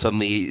forest, and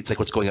suddenly it's like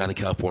what's going on in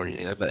California.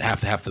 You know,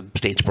 half the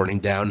state's burning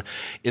down.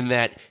 In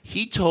that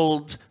he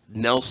told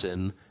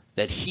Nelson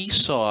that he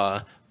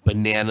saw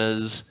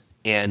Bananas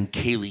and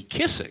Kaylee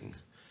kissing,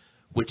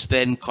 which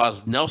then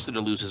caused Nelson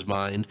to lose his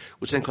mind,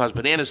 which then caused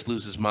Bananas to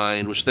lose his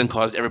mind, which then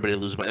caused everybody to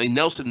lose his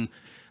mind.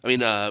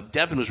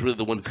 Devin was really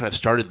the one who kind of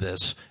started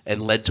this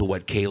and led to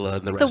what Kailah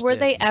and the rest. So were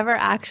they ever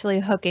actually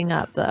hooking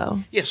up, though?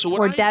 Yeah. So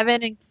were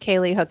Devin and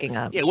Kaylee hooking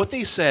up? Yeah. What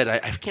they said, I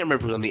can't remember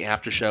if it was on the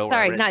after show.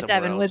 Sorry, not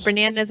Devin. With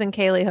Bananas and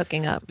Kaylee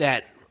hooking up.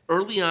 That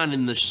early on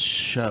in the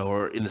show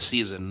or in the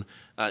season,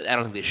 I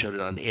don't think they showed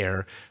it on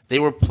air. They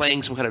were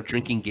playing some kind of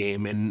drinking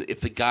game, and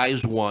if the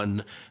guys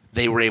won,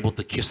 they were able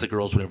to kiss the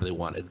girls whenever they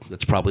wanted.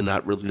 That's probably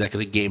not really that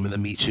kind of game in the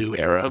Me Too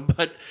era.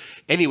 But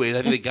anyways,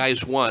 I think the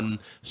guys won.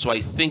 So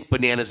I think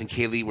Bananas and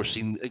Kaylee were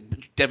seen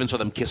 – Devin saw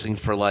them kissing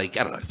for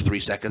 3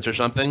 seconds or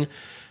something.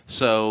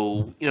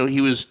 So,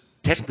 he was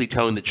technically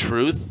telling the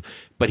truth,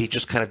 but he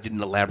just kind of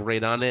didn't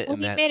elaborate on it. Well,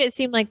 he made it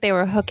seem like they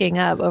were hooking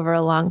up over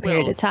a long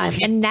period of time.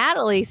 And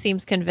Natalie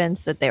seems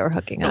convinced that they were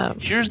hooking up.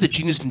 Here's the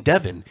genius in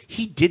Devin.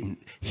 He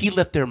didn't. He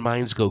let their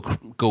minds go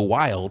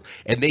wild,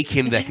 and they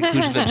came to that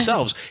conclusion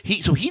themselves.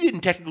 He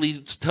didn't technically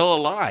tell a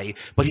lie,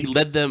 but he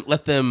let them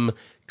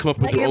come up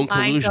with their own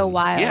conclusion. Go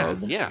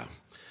wild. Yeah.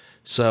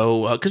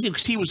 So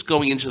because he was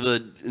going into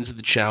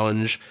the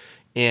challenge,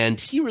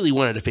 and he really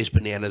wanted to face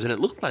Bananas, and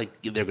it looked like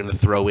they're going to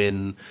throw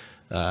in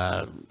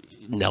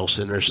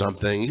Nelson or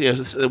something.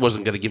 It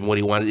wasn't going to give him what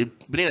he wanted.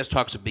 Bananas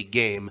talks a big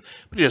game,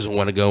 but he doesn't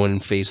want to go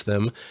and face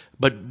them.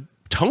 But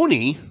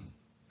Tony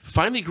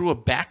finally grew a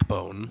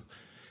backbone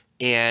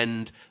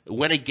and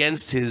went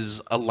against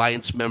his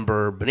alliance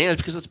member Bananas,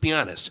 because let's be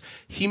honest,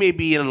 he may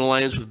be in an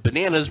alliance with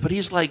Bananas, but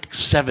he's like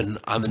 7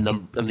 on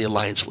the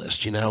alliance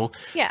list.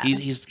 Yeah,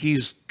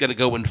 he's going to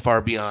go in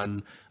far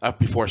beyond up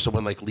before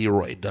someone like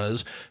Leroy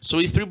does. So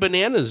he threw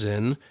Bananas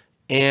in.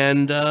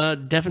 And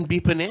Devin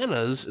beat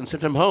Bananas and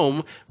sent him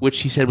home,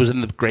 which he said was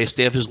in the greatest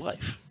day of his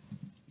life.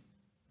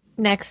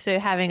 Next to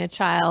having a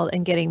child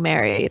and getting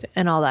married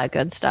and all that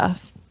good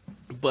stuff.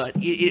 But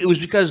it was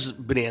because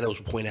Bananas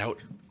would point out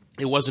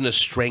it wasn't a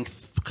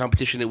strength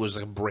competition. It was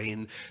like a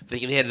brain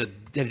thing. They had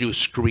to do with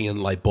screwing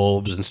in light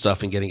bulbs and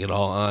stuff and getting it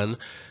all on.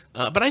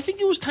 But I think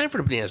it was time for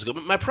the Bananas to go.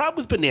 But my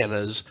problem with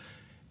Bananas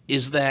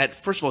is that,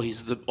 first of all,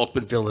 he's the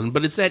ultimate villain,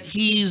 but it's that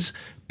he's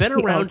been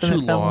around too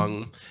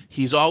long.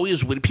 He's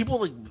always winning.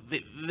 People,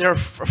 they're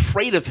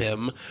afraid of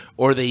him,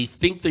 or they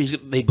think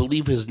they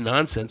believe his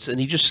nonsense, and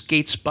he just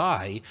skates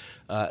by.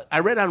 I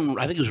read on,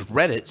 I think it was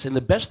Reddit, saying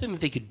the best thing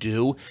that they could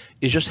do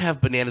is just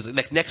have Bananas,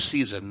 like next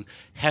season,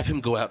 have him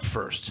go out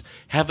first.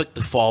 Have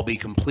the fall be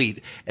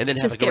complete, and then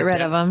have just get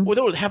rid of him.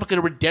 Or have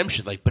a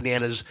redemption, like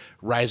Bananas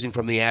rising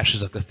from the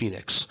ashes like the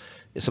phoenix.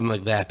 Something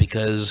like that,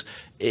 because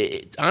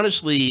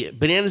honestly,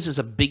 Bananas is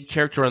a big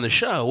character on the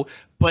show,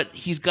 but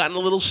he's gotten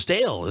a little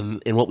stale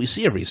in what we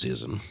see every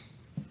season.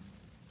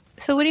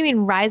 So what do you mean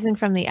rising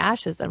from the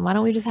ashes then? Why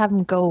don't we just have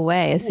him go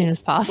away as soon as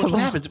possible?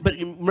 What happens? But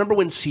remember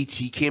when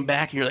CT came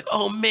back and you're like,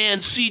 oh man,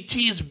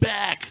 CT's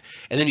back.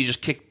 And then you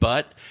just kicked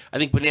butt. I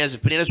think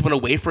if Bananas went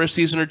away for a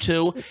season or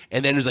two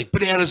and then it was like,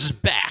 Bananas is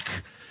back.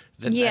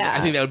 Then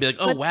I think that would be like,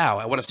 oh wow,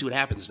 I want to see what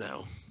happens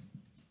now.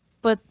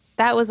 But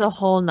that was a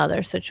whole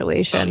nother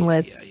situation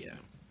with. Yeah.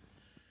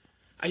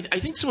 I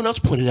think someone else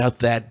pointed out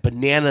that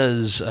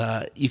Bananas,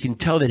 you can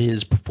tell that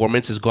his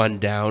performance has gone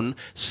down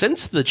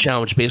since the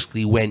challenge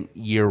basically went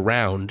year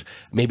round.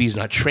 Maybe he's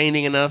not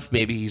training enough.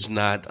 Maybe he's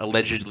not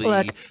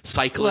allegedly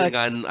cycling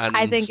on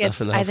I think stuff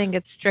enough. I think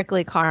it's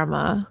strictly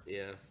karma.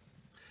 Yeah.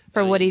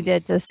 For what he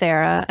did to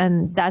Sarah,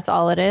 and that's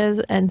all it is.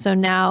 And so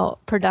now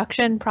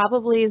production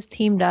probably is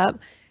teamed up.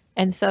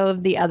 And so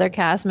the other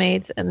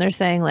castmates, and they're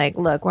saying like,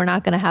 look, we're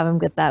not going to have him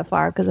get that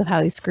far because of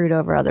how he screwed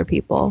over other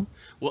people.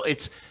 Well,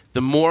 it's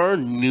the more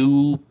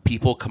new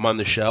people come on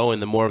the show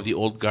and the more of the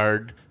old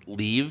guard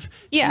leave,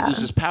 he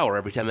loses power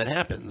every time that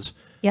happens.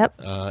 Yep.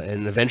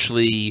 And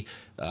eventually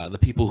the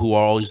people who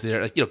are always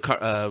there, like,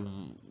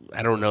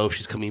 I don't know if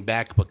she's coming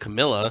back, but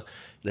Camilla,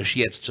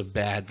 she had such a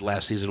bad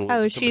last season.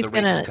 Oh, she's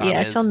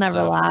she'll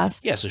never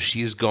last. Yeah, so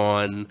she's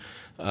gone.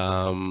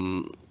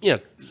 Some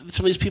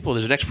of these people,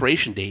 there's an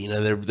expiration date.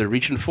 They're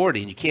reaching 40,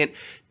 and you can't,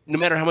 no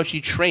matter how much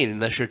you train,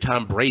 unless you're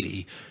Tom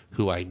Brady,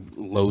 who I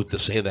loathe to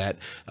say that,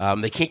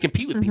 they can't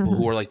compete with people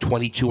who are like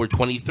 22 or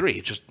 23.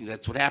 It's just,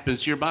 that's what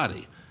happens to your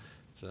body.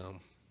 So.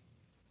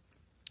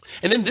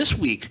 And then this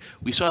week,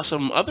 we saw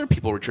some other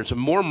people return, some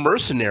more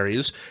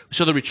mercenaries. We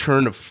saw the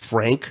return of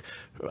Frank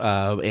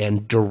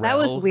and Darrell. That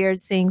was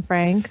weird seeing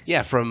Frank.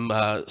 Yeah, from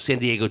San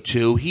Diego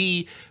 2.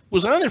 He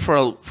was on there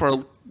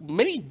for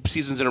many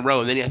seasons in a row,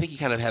 and then I think he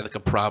kind of had like a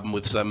problem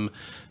with some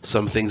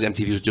things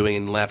MTV was doing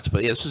and left.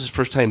 But yeah, this was his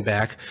first time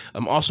back.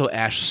 Also,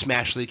 Ash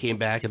Smashley came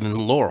back, and then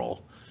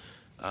Laurel.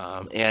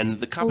 And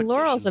the competition. Well,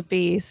 Laurel's a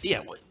beast.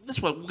 Yeah,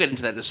 we'll get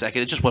into that in a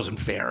second. It just wasn't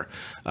fair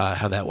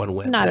how that one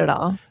went. Not at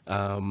all.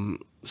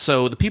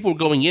 So the people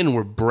going in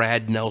were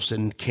Brad,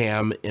 Nelson,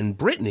 Cam, and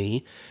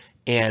Brittany,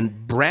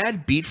 and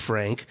Brad beat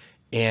Frank,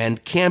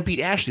 and Cam beat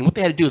Ashley. And what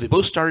they had to do, they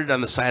both started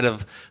on the side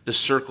of the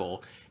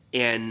circle,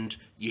 and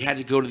you had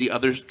to go to the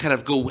other, kind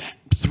of go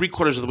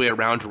 3/4 of the way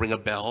around to ring a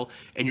bell,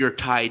 and you're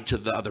tied to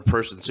the other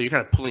person. So you're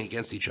kind of pulling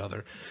against each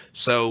other.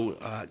 So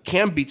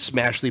Cam beat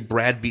Smashley,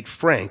 Brad beat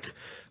Frank.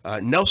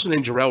 Nelson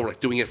and Jarrell were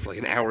like doing it for like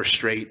an hour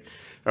straight.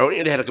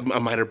 They had a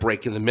minor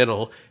break in the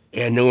middle,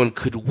 and no one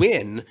could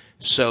win.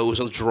 So it was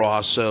a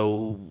draw.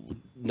 So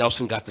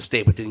Nelson got to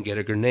stay but didn't get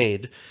a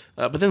grenade.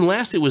 But then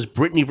last it was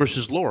Brittany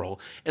versus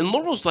Laurel. And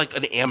Laurel's like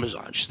an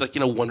Amazon. She's like,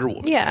 Wonder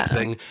Woman kind of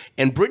thing.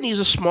 And Brittany's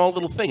a small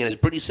little thing. And as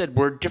Brittany said,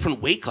 we're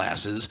different weight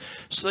classes.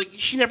 So like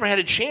she never had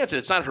a chance, and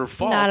it's not her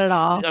fault. Not at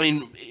all. I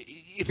mean,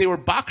 if they were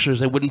boxers,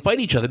 they wouldn't fight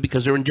each other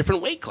because they're in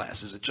different weight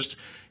classes. It's just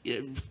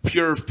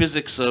pure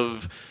physics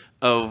of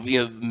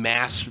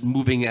mass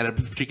moving at a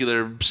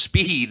particular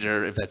speed,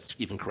 or if that's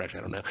even correct,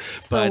 I don't know.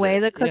 It's the way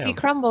the cookie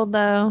crumbled,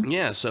 though.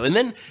 Yeah. So, and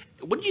then,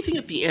 what did you think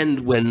at the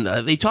end when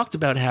they talked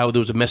about how there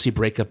was a messy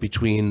breakup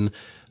between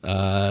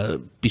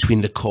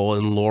Nicole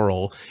and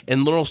Laurel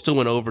still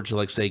went over to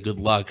like say good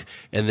luck,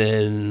 and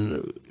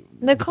then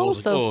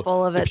Nicole's so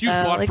full of it, if you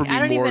though. fought Like, for me I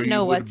don't more, even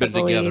know you what would to have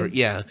been together. believe.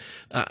 Yeah.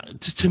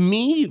 To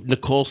me,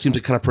 Nicole seems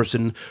the kind of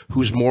person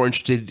who's more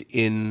interested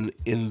in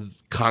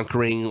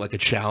conquering like a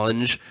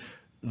challenge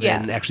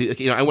than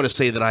actually, I want to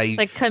say that I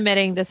like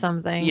committing to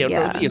something.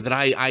 That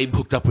I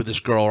hooked up with this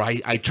girl, or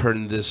I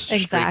turned this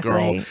straight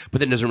girl, but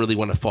then doesn't really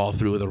want to follow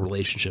through with a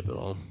relationship at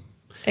all.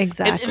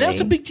 Exactly. And that's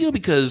a big deal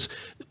because,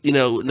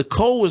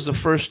 Nicole was the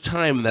first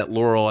time that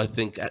Laurel, I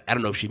think, I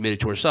don't know if she admitted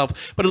to herself,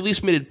 but at least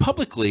admitted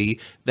publicly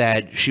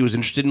that she was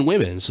interested in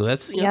women. So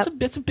that's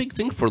that's a big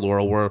thing for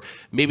Laurel, where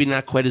maybe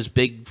not quite as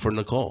big for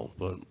Nicole,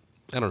 but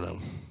I don't know.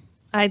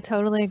 I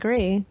totally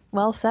agree.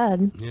 Well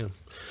said. Yeah.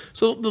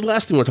 So the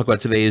last thing we'll talk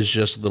about today is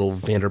just little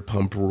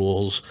Vanderpump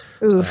Rules.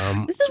 Ooh,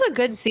 this is a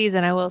good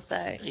season, I will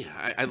say.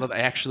 Yeah, I love.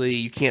 Actually,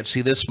 you can't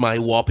see this. My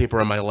wallpaper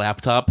on my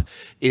laptop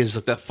is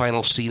like that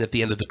final scene at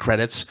the end of the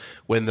credits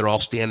when they're all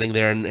standing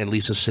there and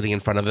Lisa's sitting in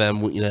front of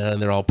them,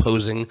 and they're all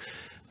posing.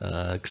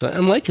 Because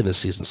I'm liking this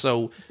season.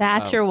 So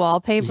that's your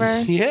wallpaper.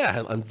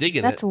 Yeah, I'm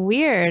digging it. That's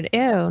weird.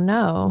 Ew,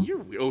 no.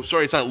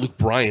 Sorry, it's not Luke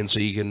Bryan, so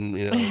you can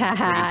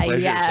pleasure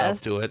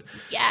yourself to it.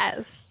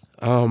 Yes.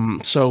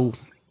 So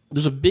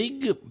there's a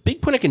big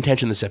point of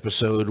contention this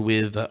episode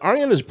with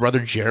Ariana's brother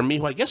Jeremy,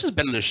 who I guess has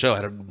been in the show.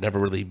 I've never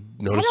really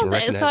noticed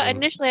him. So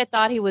initially I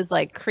thought he was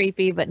like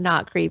creepy, but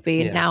not creepy.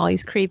 Yeah. And now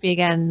he's creepy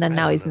again, and then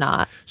now he's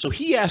not. So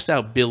he asked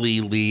out Billy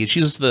Lee.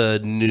 She's the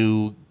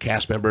new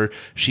cast member.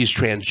 She's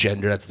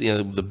transgender. That's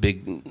the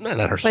big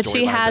not her story. But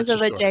she has a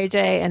JJ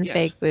and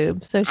fake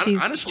boobs, so she's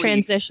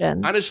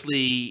transitioned.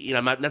 Honestly,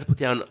 not to put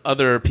down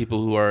other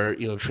people who are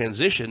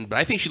transitioned, but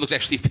I think she looks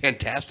actually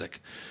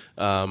fantastic.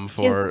 She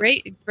has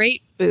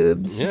great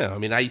boobs. Yeah, I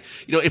mean,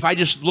 if I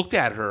just looked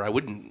at her, I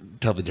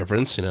wouldn't tell the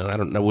difference. I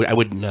don't know, I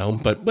wouldn't know,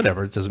 but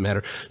whatever, it doesn't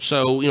matter.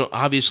 So,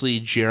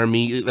 obviously,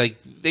 Jeremy, like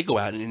they go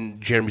out,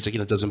 and Jeremy's like,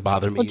 it doesn't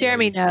bother me. Well,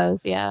 Jeremy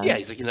knows, yeah. Yeah,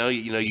 he's like, you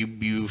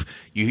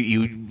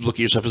look at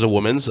yourself as a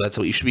woman, so that's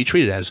what you should be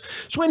treated as.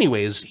 So,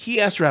 anyways,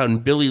 he asked her out,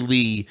 and Billy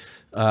Lee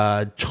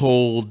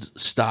told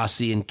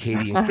Stassi and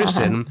Katie and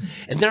Kristen,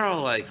 and they're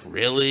all like,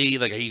 really?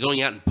 Like, are you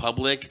going out in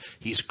public?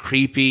 He's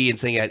creepy, and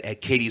saying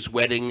at Katie's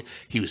wedding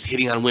he was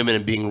hitting on women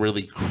and being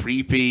really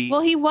creepy.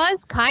 Well, he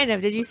was kind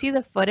of. Did you see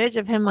the footage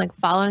of him like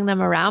following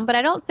them around? But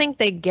I don't think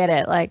they get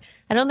it. Like,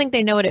 I don't think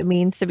they know what it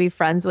means to be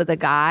friends with a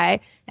guy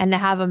and to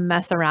have him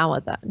mess around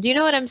with them. Do you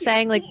know what I'm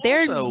saying? Like,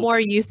 they're more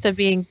used to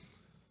being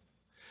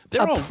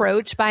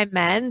approached by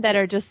men that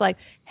are just like,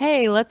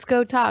 hey, let's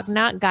go talk,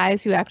 not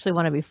guys who actually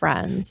want to be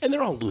friends. And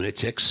they're all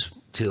lunatics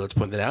too, let's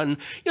point that out. And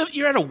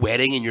you're at a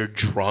wedding and you're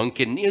drunk,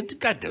 and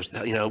God knows,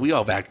 we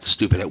all have acted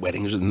stupid at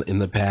weddings in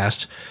the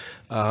past.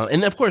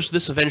 And of course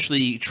this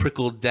eventually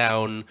trickled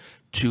down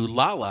to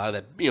Lala,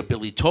 that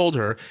Billy told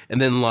her,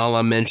 and then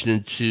Lala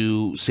mentioned it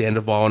to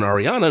Sandoval and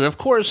Ariana, and of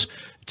course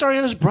it's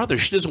Ariana's brother.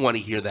 She doesn't want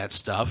to hear that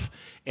stuff,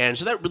 and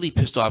so that really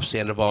pissed off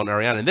Sandoval and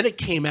Ariana. And then it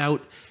came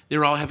out, they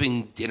were all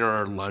having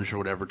dinner or lunch or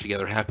whatever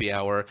together, happy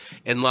hour,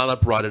 and Lala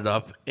brought it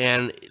up,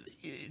 and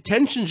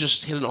tension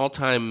just hit an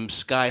all-time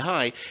sky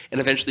high,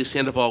 and eventually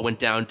Sandoval went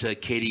down to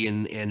Katie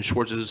and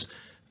Schwartz's.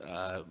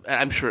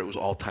 I'm sure it was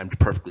all timed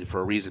perfectly for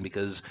a reason,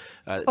 because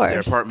it's their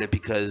apartment,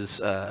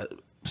 because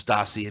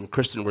Stassi and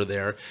Kristen were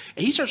there,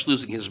 and he starts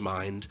losing his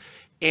mind.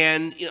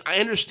 And I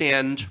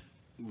understand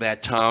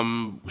that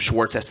Tom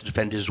Schwartz has to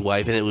defend his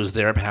wife, and it was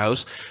their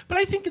house. But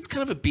I think it's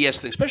kind of a BS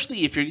thing,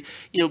 especially if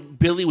you're,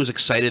 Billy was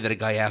excited that a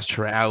guy asked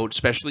her out,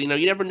 especially,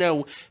 you never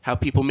know how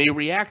people may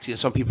react.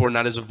 Some people are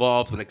not as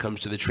involved when it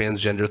comes to the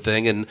transgender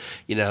thing and,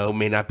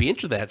 may not be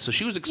into that. So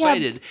she was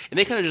excited, and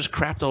they kind of just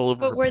crapped all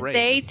over her parade. But were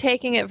they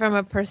taking it from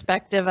a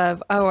perspective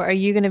of, oh, are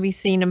you going to be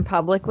seen in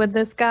public with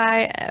this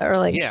guy?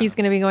 Or he's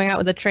going to be going out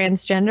with a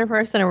transgender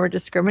person, or we're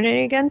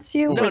discriminating against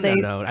you?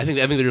 No. I think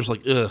they're just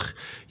like, ugh,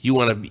 you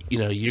want to be,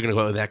 you're going to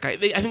go out with that guy.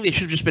 I think they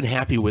should have just been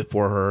happy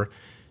for her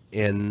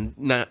and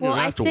not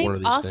have to warn of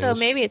these also things.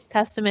 Maybe it's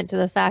testament to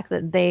the fact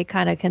that they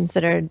kind of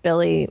considered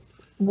Billy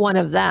one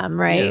of them,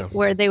 right? Yeah.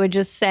 Where they would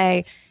just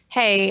say,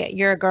 hey,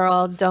 you're a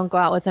girl, don't go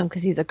out with him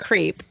because he's a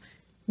creep.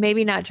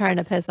 Maybe not trying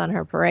to piss on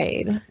her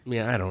parade.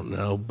 Yeah, I don't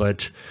know,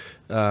 but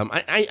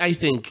I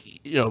think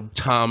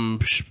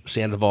Tom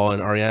Sandoval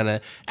and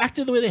Ariana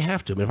acted the way they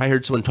have to. I mean, if I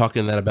heard someone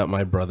talking that about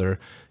my brother,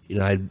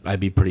 I'd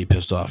be pretty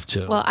pissed off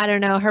too. Well, I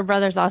don't know. Her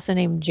brother's also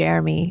named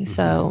Jeremy,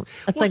 so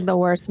that's like the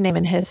worst name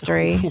in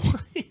history.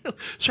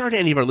 Sorry to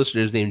any of our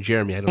listeners named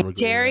Jeremy. I don't regret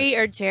Jerry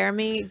or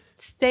Jeremy,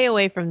 stay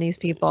away from these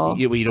people.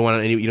 You don't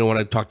want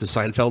to talk to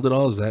Seinfeld at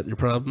all? Is that your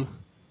problem?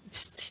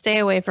 Stay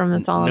away from.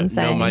 That's all I'm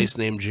saying. No mice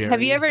named Jerry.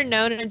 Have you ever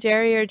known a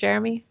Jerry or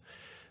Jeremy?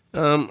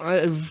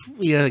 I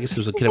guess there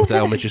was a kid I went to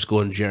elementary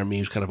school in Jeremy.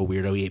 He was kind of a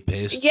weirdo. He ate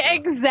paste. Yeah,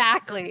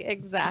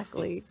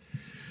 exactly.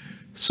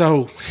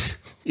 So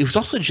it was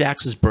also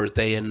Jax's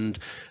birthday, and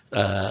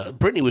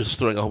Brittany was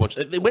throwing a whole bunch.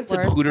 They went to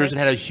Hooters and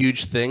had a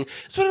huge thing.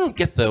 So I don't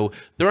get, though.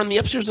 They're on the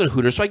upstairs of the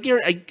Hooters, so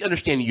I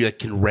understand you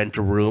can rent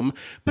a room.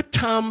 But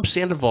Tom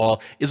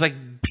Sandoval is like,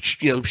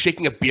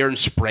 shaking a beer and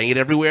spraying it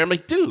everywhere. I'm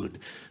like, dude,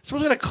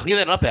 someone's got to clean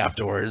that up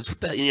afterwards.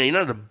 You're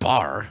not at a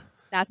bar.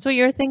 That's what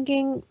you're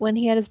thinking when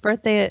he had his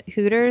birthday at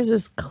Hooters,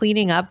 is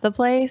cleaning up the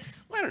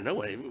place? I don't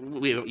know.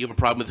 You have a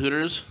problem with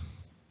Hooters?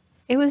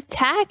 It was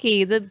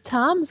tacky. The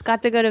Toms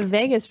got to go to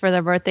Vegas for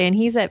their birthday, and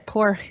he's at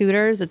poor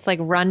Hooters. It's like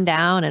run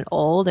down and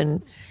old,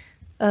 and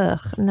no.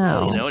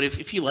 Well,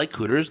 if you like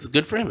Hooters,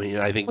 good for him.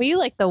 I think. Well, you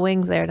like the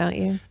wings there, don't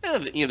you?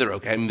 Yeah, they're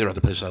okay. I mean, there are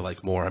other places I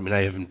like more. I mean,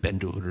 I haven't been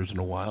to Hooters in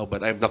a while,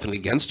 but I have nothing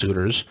against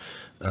Hooters.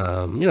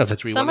 If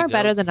that's where you Some are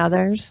better than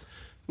others.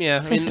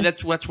 Yeah, I mean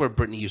that's where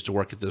Brittany used to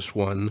work at this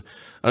one.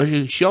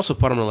 She also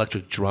put on an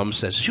electric drum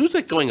set. She was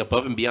like going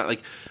above and beyond.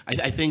 Like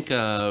I think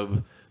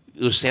it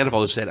was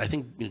Sandoval who said, I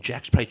think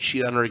Jack's probably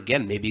cheated on her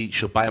again. Maybe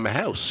she'll buy him a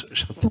house or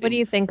something. What do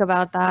you think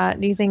about that?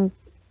 Do you think?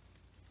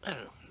 I don't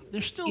know.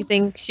 There's still. You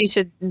think she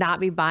should not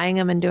be buying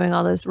him and doing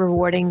all this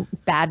rewarding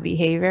bad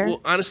behavior?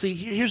 Well, honestly,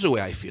 here's the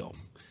way I feel.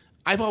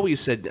 I've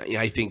always said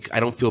I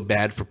don't feel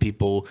bad for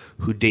people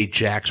who date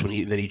Jax when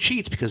he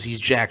cheats, because he's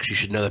Jax. You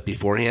should know that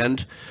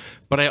beforehand.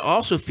 But I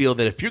also feel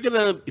that if you're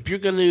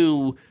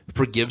gonna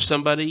forgive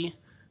somebody,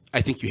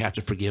 I think you have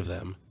to forgive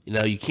them.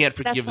 You can't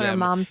forgive them. That's what her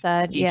mom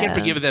said. You can't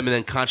forgive them and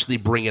then constantly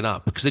bring it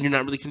up, because then you're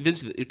not really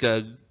convinced.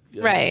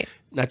 Right.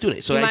 Not doing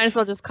it. So you might as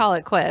well just call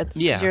it quits.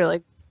 Yeah. You're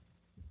like.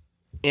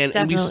 And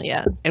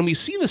we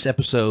see in this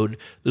episode,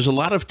 there's a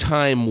lot of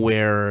time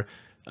where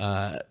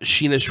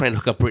Sheena's trying to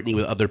hook up Brittany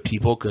with other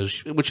people,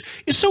 which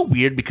is so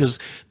weird because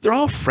they're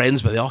all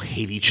friends, but they all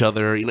hate each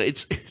other.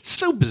 It's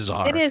so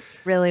bizarre. It is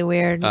really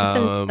weird. It's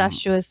an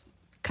incestuous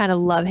kind of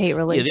love-hate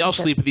relationship. Yeah, they all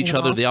sleep with each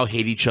other. They all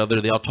hate each other.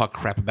 They all talk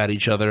crap about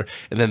each other,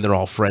 and then they're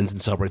all friends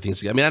and celebrate things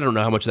together. I mean, I don't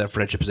know how much of that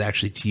friendship is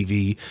actually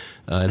TV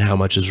and how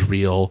much is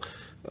real.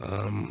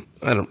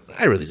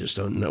 I really just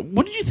don't know.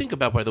 What did you think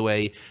about, by the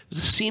way,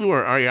 there's a scene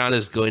where Ariana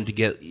is going to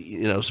get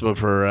some of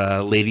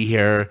her lady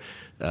hair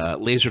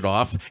lasered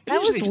off.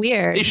 That was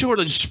weird. They show her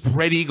like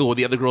spread eagle with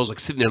the other girls like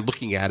sitting there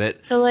looking at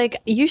it. So like,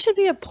 you should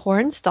be a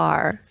porn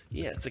star.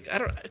 Yeah, it's like I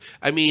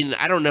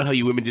don't know how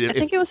you women did it. I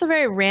think it was a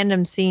very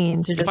random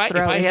scene to just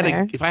throw in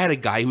there. If I had a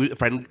guy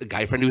friend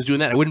who was doing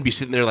that, I wouldn't be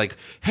sitting there like,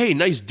 "Hey,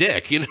 nice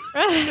dick," and,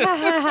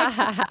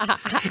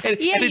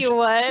 you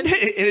would. And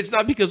it's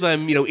not because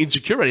I'm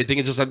insecure or anything.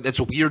 It's just like, that's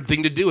a weird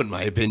thing to do, in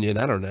my opinion.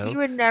 I don't know. You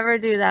would never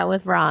do that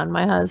with Ron,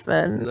 my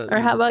husband. Or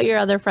how about your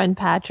other friend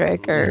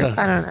Patrick? Or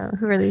I don't know.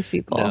 Who are these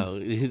people?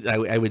 No,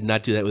 I would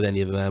not do that with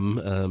any of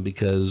them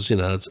because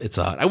it's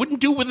odd. I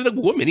wouldn't do it with a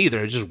woman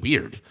either. It's just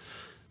weird.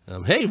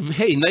 Hey,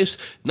 nice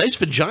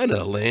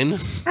vagina, Elaine.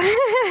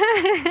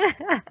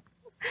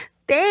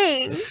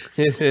 Thanks.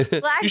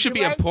 You should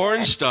be a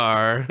porn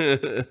star.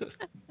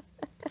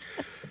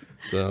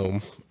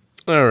 So,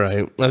 all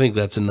right. I think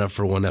that's enough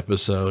for one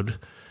episode.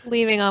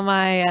 Leaving on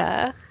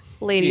my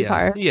lady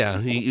part. Yeah,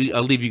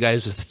 I'll leave you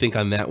guys to think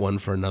on that one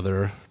for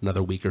another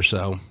week or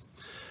so.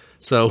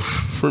 So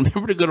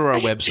remember to go to our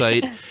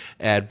website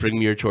at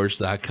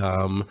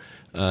bringmeyourtorch.com.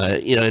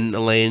 And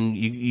Elaine,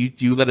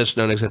 you let us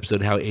know next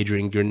episode how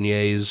Adrian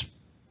Gurnier's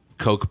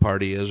Coke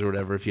party is or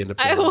whatever. If you end up,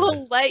 I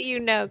will let you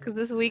know, because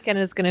this weekend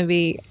is going to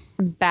be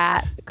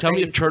bat. Tell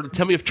me if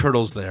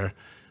Turtle's there.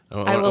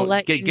 I will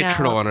let you know. Get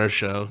Turtle on our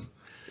show.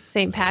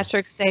 St.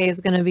 Patrick's Day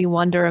is going to be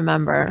one to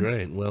remember.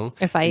 Right. Well,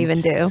 if I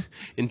even do.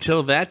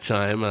 Until that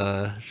time,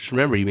 just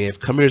remember, you may have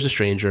come here as a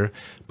stranger,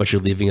 but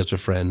you're leaving as a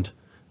friend.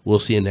 We'll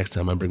see you next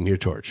time on Bring Me Your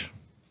Torch.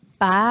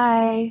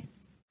 Bye.